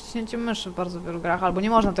rozwiązane jednym przyciśnięciem myszy w bardzo wielu grach, albo nie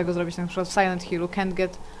można tego zrobić, na przykład w Silent Hillu. Can't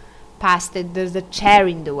get past it, there's a chair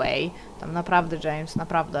in the way. Tam naprawdę, James,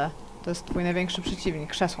 naprawdę. To jest twój największy przeciwnik,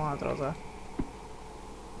 krzesło na drodze.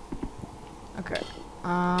 Okej.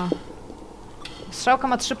 Strzałka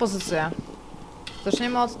ma 3 pozycje.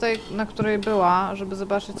 Zaczniemy od tej, na której była, żeby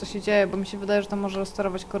zobaczyć, co się dzieje, bo mi się wydaje, że to może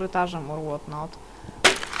sterować korytarzem or whatnot.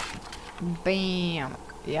 Bam!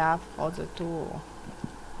 Ja wchodzę tu.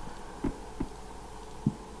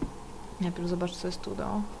 Najpierw zobacz, co jest tu,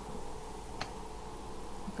 do.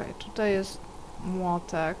 Okej, tutaj jest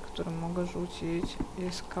młotek, który mogę rzucić.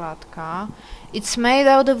 Jest klatka. It's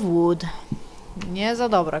made out of wood. Nie za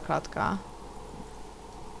dobra klatka.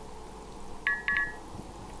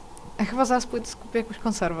 Ja chyba zaraz pójdę skupię jakąś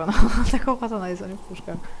konserwę, no. Taka opłata na jedzenie w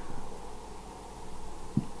puszkach.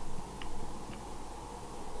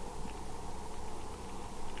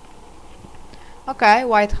 Okej,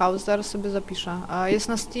 White House, zaraz sobie zapiszę. Jest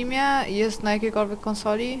na Steamie? Jest na jakiejkolwiek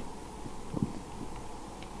konsoli?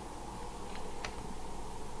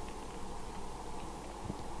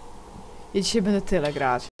 Ja dzisiaj będę tyle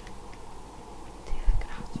grać.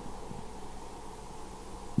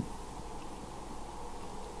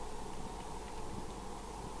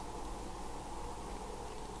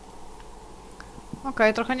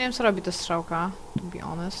 Okej, trochę nie wiem, co robi ta strzałka, to be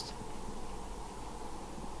honest.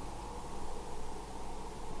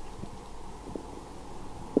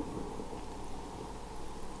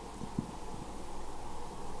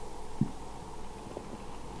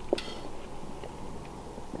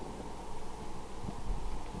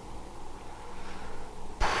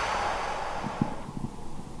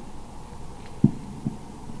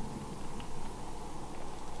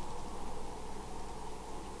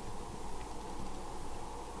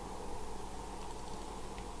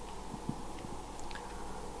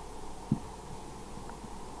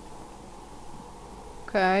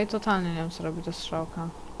 Okej, totalnie nie wiem, co robi ta strzałka.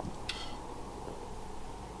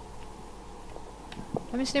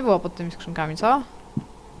 Tam nic nie było pod tymi skrzynkami, co?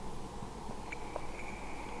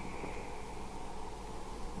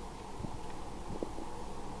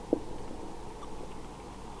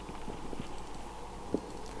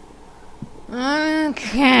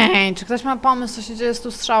 Okej, czy ktoś ma pomysł, co się dzieje z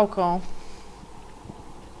tą strzałką?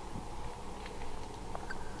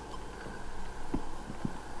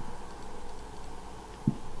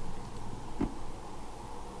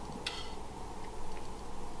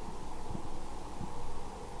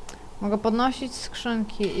 Mogę podnosić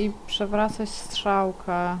skrzynki i przewracać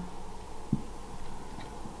strzałkę.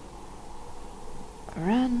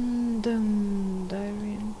 Random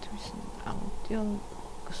diary entries and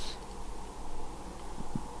audiobooks.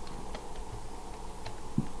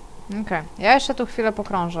 Okej, ja jeszcze tu chwilę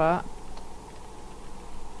pokrążę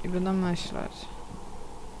i będę myśleć.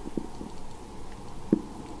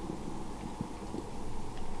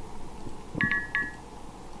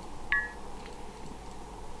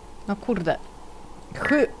 No kurde.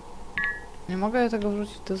 Nie mogę tego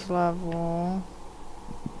wrzucić do zlewu.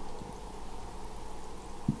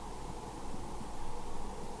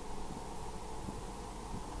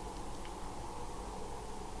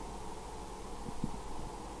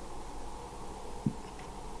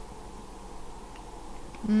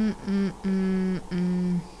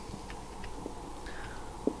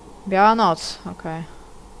 Biała noc, okej.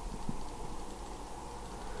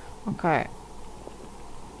 Okej.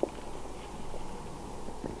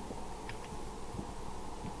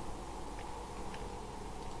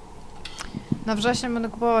 Na wrześniu będę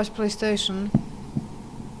kupować PlayStation.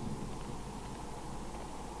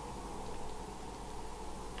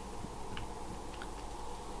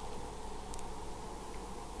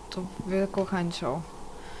 To wielką chęcią.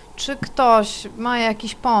 Czy ktoś ma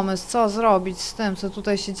jakiś pomysł, co zrobić z tym, co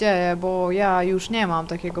tutaj się dzieje, bo ja już nie mam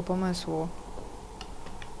takiego pomysłu.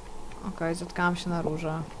 Okej, zatkałam się na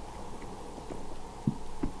róże.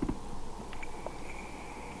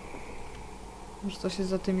 Może coś jest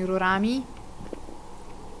za tymi rurami?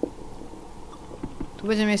 Tu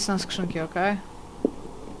będzie miejsce na skrzynki, okej?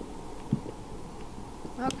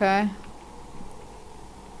 Okej.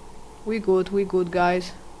 We good,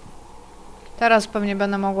 guys. Teraz pewnie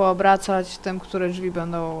będę mogła obracać tym, które drzwi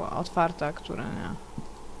będą otwarte, a które nie.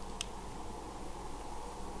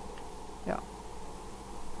 Ja.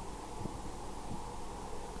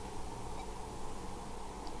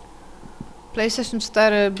 PlayStation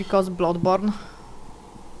 4 because Bloodborne.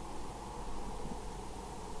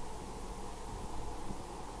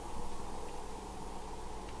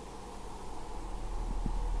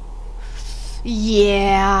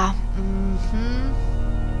 Yeah.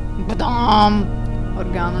 Badam.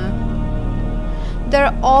 Organy.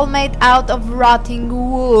 They're all made out of rotting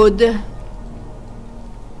wood.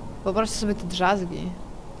 Wyobraźcie sobie te drzazgi.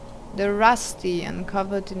 They're rusty and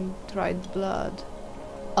covered in dried blood.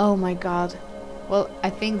 Oh my god. Well,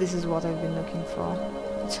 I think this is what I've been looking for.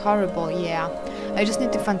 It's horrible, yeah. I just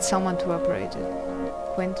need to find someone to operate it.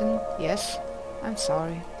 Quentin? Yes? I'm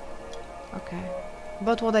sorry. Okay.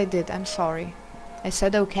 About what I did, I'm sorry. I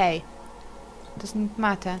said okay. Doesn't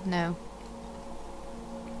matter, no.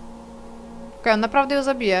 Okej, on naprawdę ją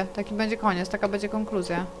zabije. Taki będzie koniec, taka będzie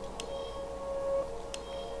konkluzja.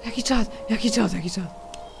 Jaki czat? Jaki czat? Jaki czat?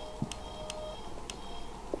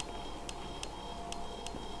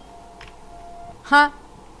 Ha!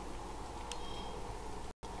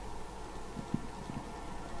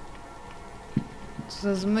 Co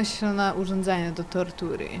za zmyślne urządzenie do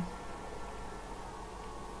tortury.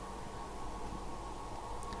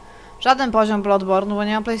 Żaden poziom Bloodborne, bo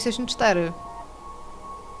nie mam PlayStation 4.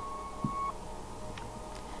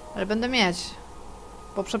 Ale będę mieć.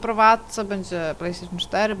 Po przeprowadzce będzie PlayStation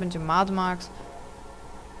 4, będzie Mad Max.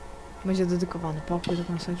 Będzie dedykowany pokój do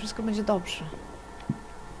konsoli. Wszystko będzie dobrze.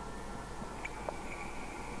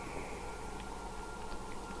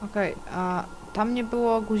 Okej, a tam nie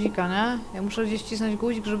było guzika, nie? Ja muszę gdzieś wcisnąć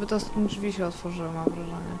guzik, żeby te ostatnie drzwi się otworzyły, mam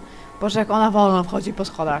wrażenie. Boże, jak ona wolno wchodzi po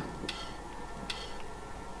schodach.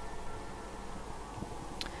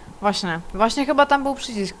 Właśnie chyba tam był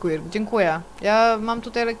przycisk queer. Dziękuję. Ja mam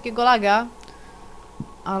tutaj lekkiego laga,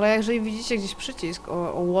 ale jeżeli widzicie gdzieś przycisk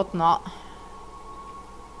o whatnot,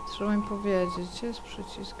 trzeba mi powiedzieć, gdzie jest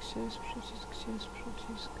przycisk, gdzie jest przycisk, gdzie jest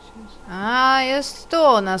przycisk, gdzie jest... A, jest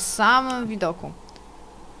tu, na samym widoku.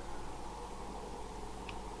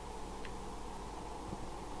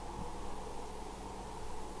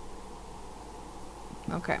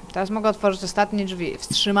 Okej, teraz mogę otworzyć ostatnie drzwi.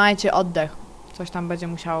 Wstrzymajcie oddech. Coś tam będzie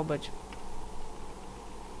musiało być.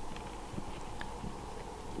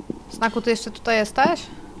 Snaku, ty jeszcze tutaj jesteś?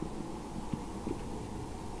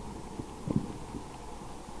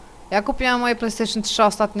 Ja kupiłam moje PlayStation 3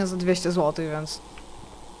 ostatnio za 200 zł, więc...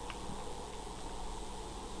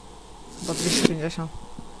 Bo 250.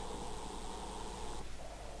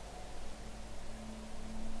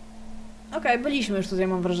 Okej, byliśmy już tutaj,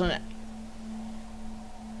 mam wrażenie.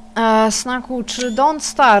 Snaku, czy Don't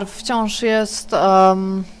Starve wciąż jest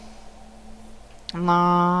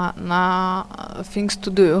na things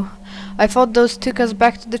to do? I thought those took us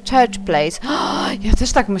back to the church place. Ja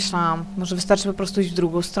też tak myślałam. Może wystarczy po prostu iść w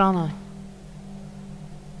drugą stronę.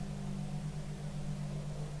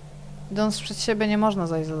 Idąc przed siebie nie można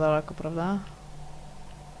zajść za daleko, prawda?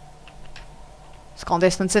 Skąd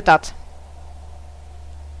jest ten cytat?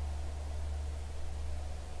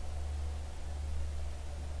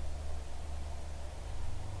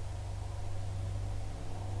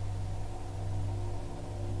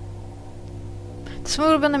 To jest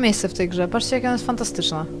moje ulubione miejsce w tej grze. Patrzcie, jak ono jest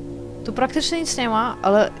fantastyczne. Tu praktycznie nic nie ma,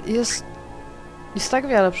 ale jest tak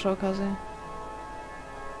wiele przy okazji.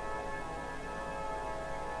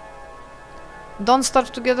 Don't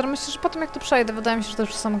Starve Together. Myślę, że po tym jak to przejdę, wydaje mi się, że to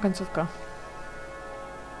już sama końcówka.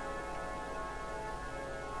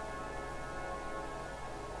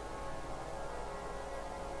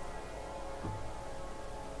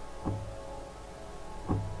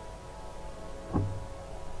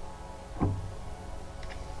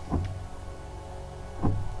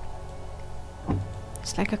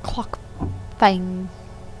 It's like a clock thing.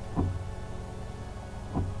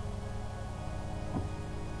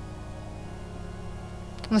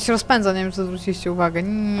 Ono się rozpędza, nie wiem, czy zwróciliście uwagę.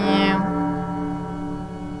 Nie.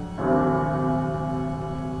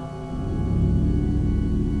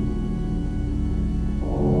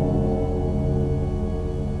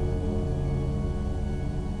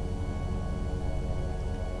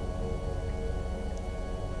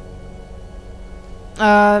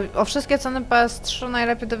 O wszystkie ceny PS3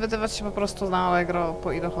 najlepiej dowiadywać się po prostu na Allegro,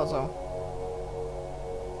 po ile chodzą.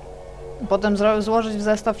 Potem złożyć w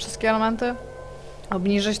zestaw wszystkie elementy,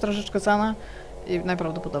 obniżyć troszeczkę cenę i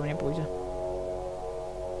najprawdopodobniej pójdzie.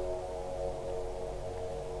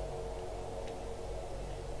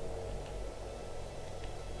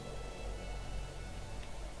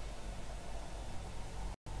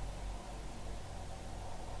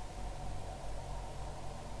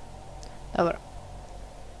 Dobra.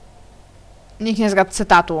 Nikt nie zgadł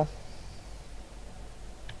cytatu.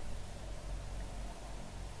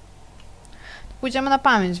 Pójdziemy na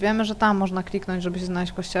pamięć. Wiemy, że tam można kliknąć, żeby się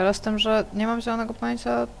znaleźć w kościele, z tym, że nie mam zielonego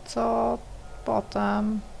pojęcia, co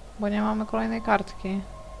potem, bo nie mamy kolejnej kartki.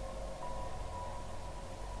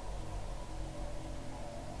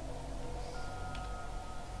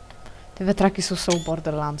 Te wiatraki są so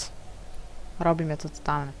Borderlands. Robi mnie to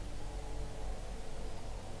totalnie.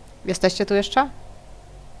 Jesteście tu jeszcze?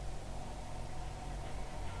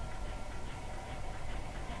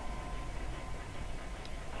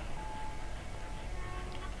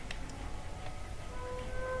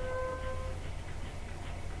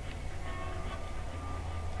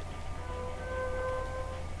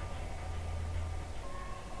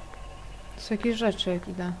 To są jakieś rzeczy, jak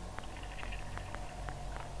idę.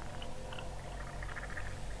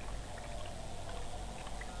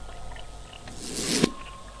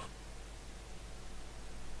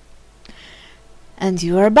 And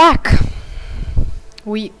you are back.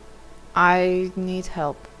 I need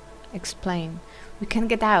help. Explain. We can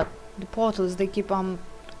get out. The portals, they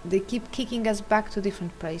keep kicking us back to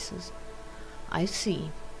different places. I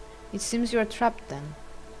see. It seems you are trapped then.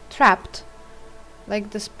 Trapped?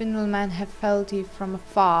 Like the Spindlemen have felt you from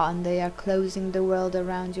afar and they are closing the world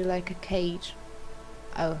around you like a cage.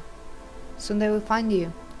 Oh. Soon they will find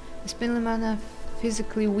you. The Spindlemen are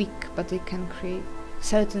physically weak, but they can create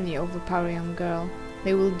certainly overpower a young girl.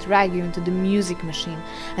 They will drag you into the music machine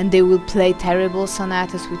and they will play terrible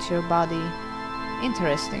sonatas with your body.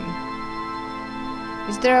 Interesting.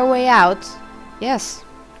 Is there a way out? Yes.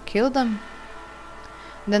 Kill them.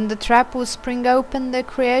 Then the trap will spring open, the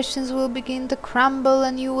creations will begin to crumble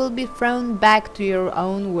and you will be thrown back to your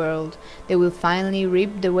own world. They will finally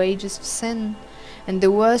reap the wages of sin. And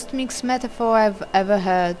the worst mixed metaphor I've ever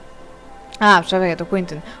heard. Czekaj, to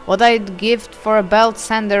Quentin. What I'd give for a belt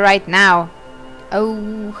sander right now.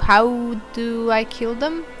 Oh, how do I kill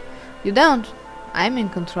them? You don't. I'm in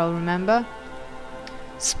control, remember?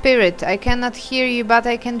 Spirit, I cannot hear you, but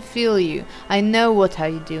I can feel you. I know what are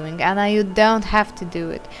you doing, and you don't have to do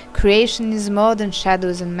it. Creation is more than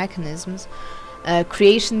shadows and mechanisms.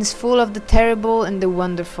 Creation is full of the terrible and the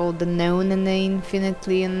wonderful, the known and the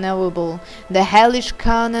infinitely unknowable, the hellish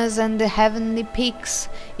corners and the heavenly peaks.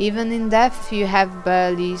 Even in death you have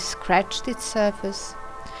barely scratched its surface.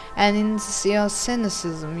 And in your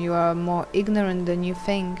cynicism you are more ignorant than you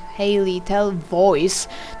think. Haley, tell Voice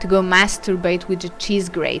to go masturbate with a cheese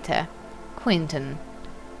grater. Quentin.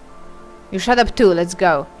 You shut up too, let's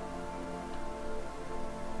go.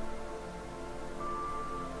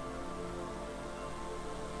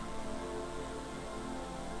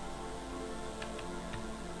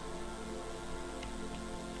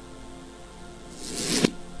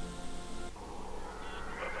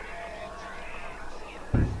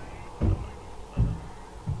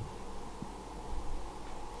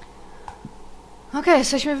 Okej,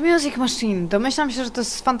 jesteśmy w Music Machine. Domyślam się, że to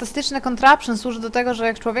jest fantastyczny contraption. Służy do tego, że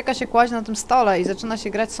jak człowieka się kładzie na tym stole i zaczyna się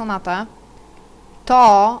grać sonatę,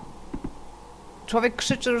 to człowiek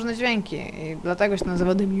krzyczy różne dźwięki i dlatego się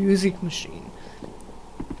nazywa The Music Machine.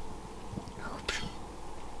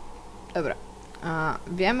 Dobra.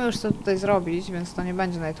 Wiemy już co tutaj zrobić, więc to nie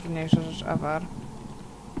będzie najtrudniejsza rzecz ever.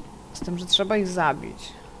 Z tym, że trzeba ich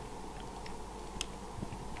zabić.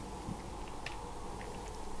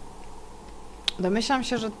 Domyślam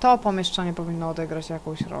się, że to pomieszczenie powinno odegrać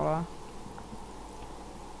jakąś rolę.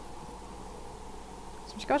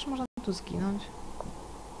 Jestem ciekawa, czy można tu zginąć.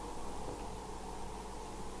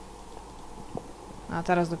 A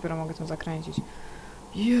teraz dopiero mogę tym zakręcić.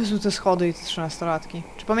 Jezu, te schody i te 13-latki.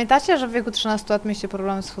 Czy pamiętacie, że w wieku 13 lat mieliście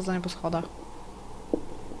problemy z schodzeniem po schodach?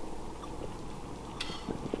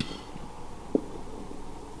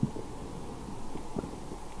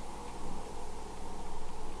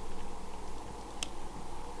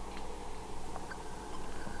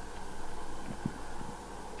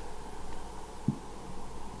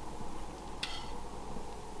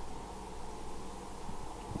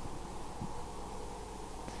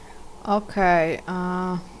 Okej,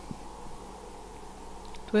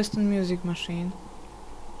 tu jest ten Music Machine.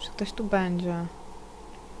 Czy ktoś tu będzie?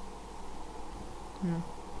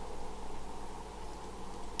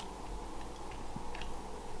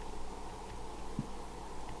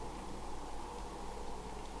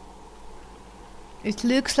 It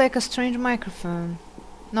looks like a strange microphone.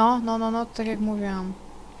 No, tak jak mówiłam.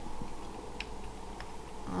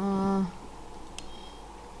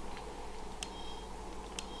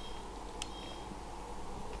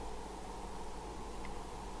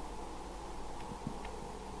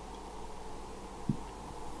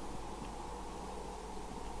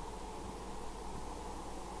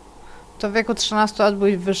 To w wieku 13 lat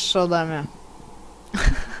byłeś wyższy ode mnie.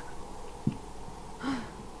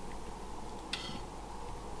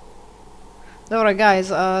 Dobra,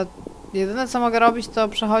 guys, jedyne co mogę robić to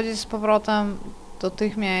przechodzić z powrotem do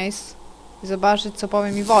tych miejsc i zobaczyć co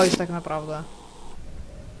powie mi Voice tak naprawdę.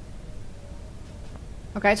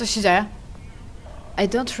 Okej, co się dzieje? I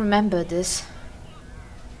don't remember this.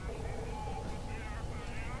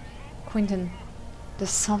 Quentin,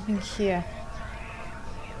 there's something here.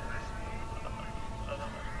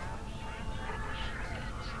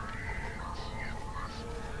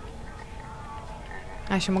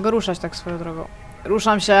 Ja się mogę ruszać tak swoją drogą.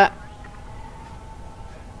 Ruszam się.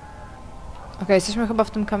 Okej, jesteśmy chyba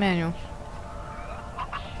w tym kamieniu.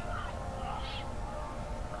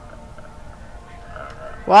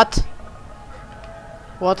 What?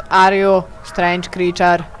 What are you, strange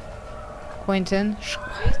creature? Quentin? Shh,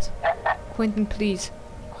 quiet. Quentin, please.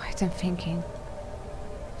 Quiet, I'm thinking.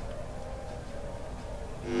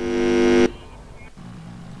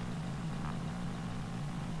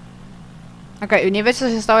 Okej, nie wiecie co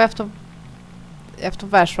się stało, ja w to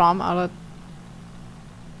weszłam, ale...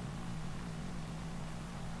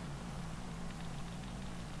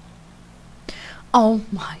 Oh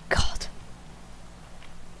my god.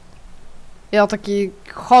 Ja taki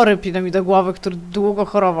chory pina mi do głowy, który długo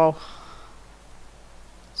chorował.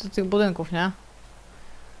 Z tych budynków, nie?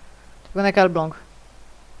 Tylko na Kelbląg.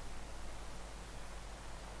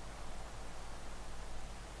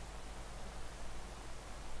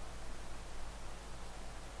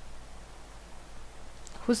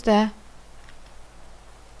 Who's there?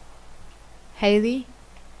 Hayley?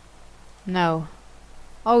 No.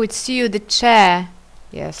 Oh, it's you, the chair.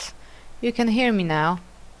 Yes. You can hear me now.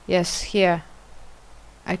 Yes, here.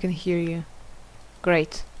 I can hear you.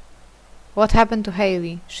 Great. What happened to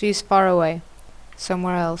Hayley? She is far away.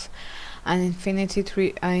 Somewhere else. An infinite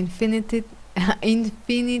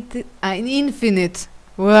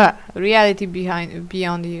reality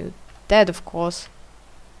beyond you. Dead, of course.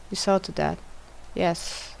 You saw to that.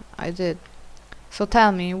 Yes, I did. So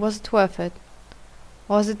tell me, was it worth it?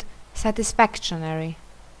 Was it satisfactory?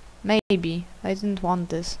 Maybe. I didn't want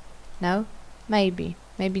this. No? Maybe.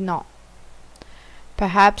 Maybe not.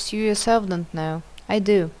 Perhaps you yourself don't know. I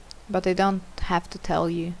do. But I don't have to tell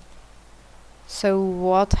you. So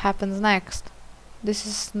what happens next? This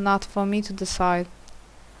is not for me to decide.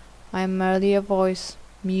 I am merely a voice.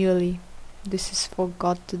 Merely. This is for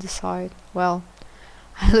God to decide. Well,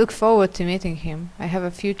 I look forward to meeting him. I have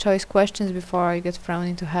a few choice questions before I get thrown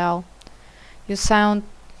into hell. You sound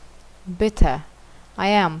bitter. I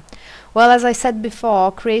am. Well, as I said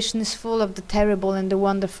before, creation is full of the terrible and the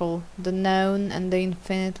wonderful, the known and the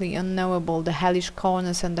infinitely unknowable, the hellish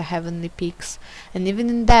corners and the heavenly peaks. And even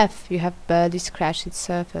in death you have barely scratched its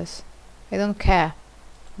surface. I don't care.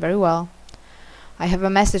 Very well. I have a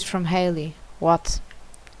message from Hayley. What?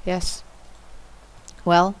 Yes.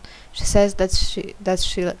 Well, she says that she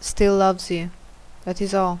still loves you. That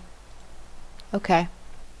is all. Okay.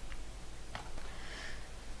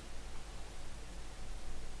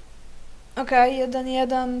 Okej,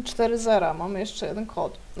 1140. Mamy jeszcze jeden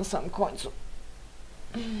kod na samym końcu.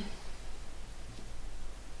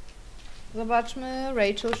 Zobaczmy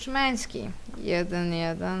Rachel Szymański.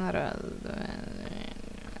 1-1 raz.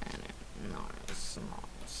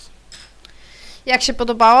 Nice. Jak się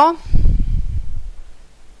podobało?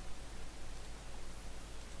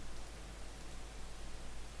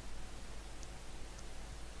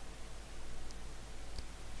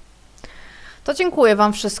 To dziękuję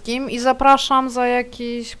wam wszystkim i zapraszam za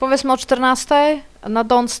jakiś, powiedzmy o 14 na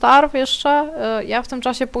Don't Starve jeszcze. Ja w tym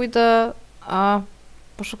czasie pójdę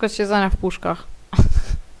poszukać jedzenia w puszkach.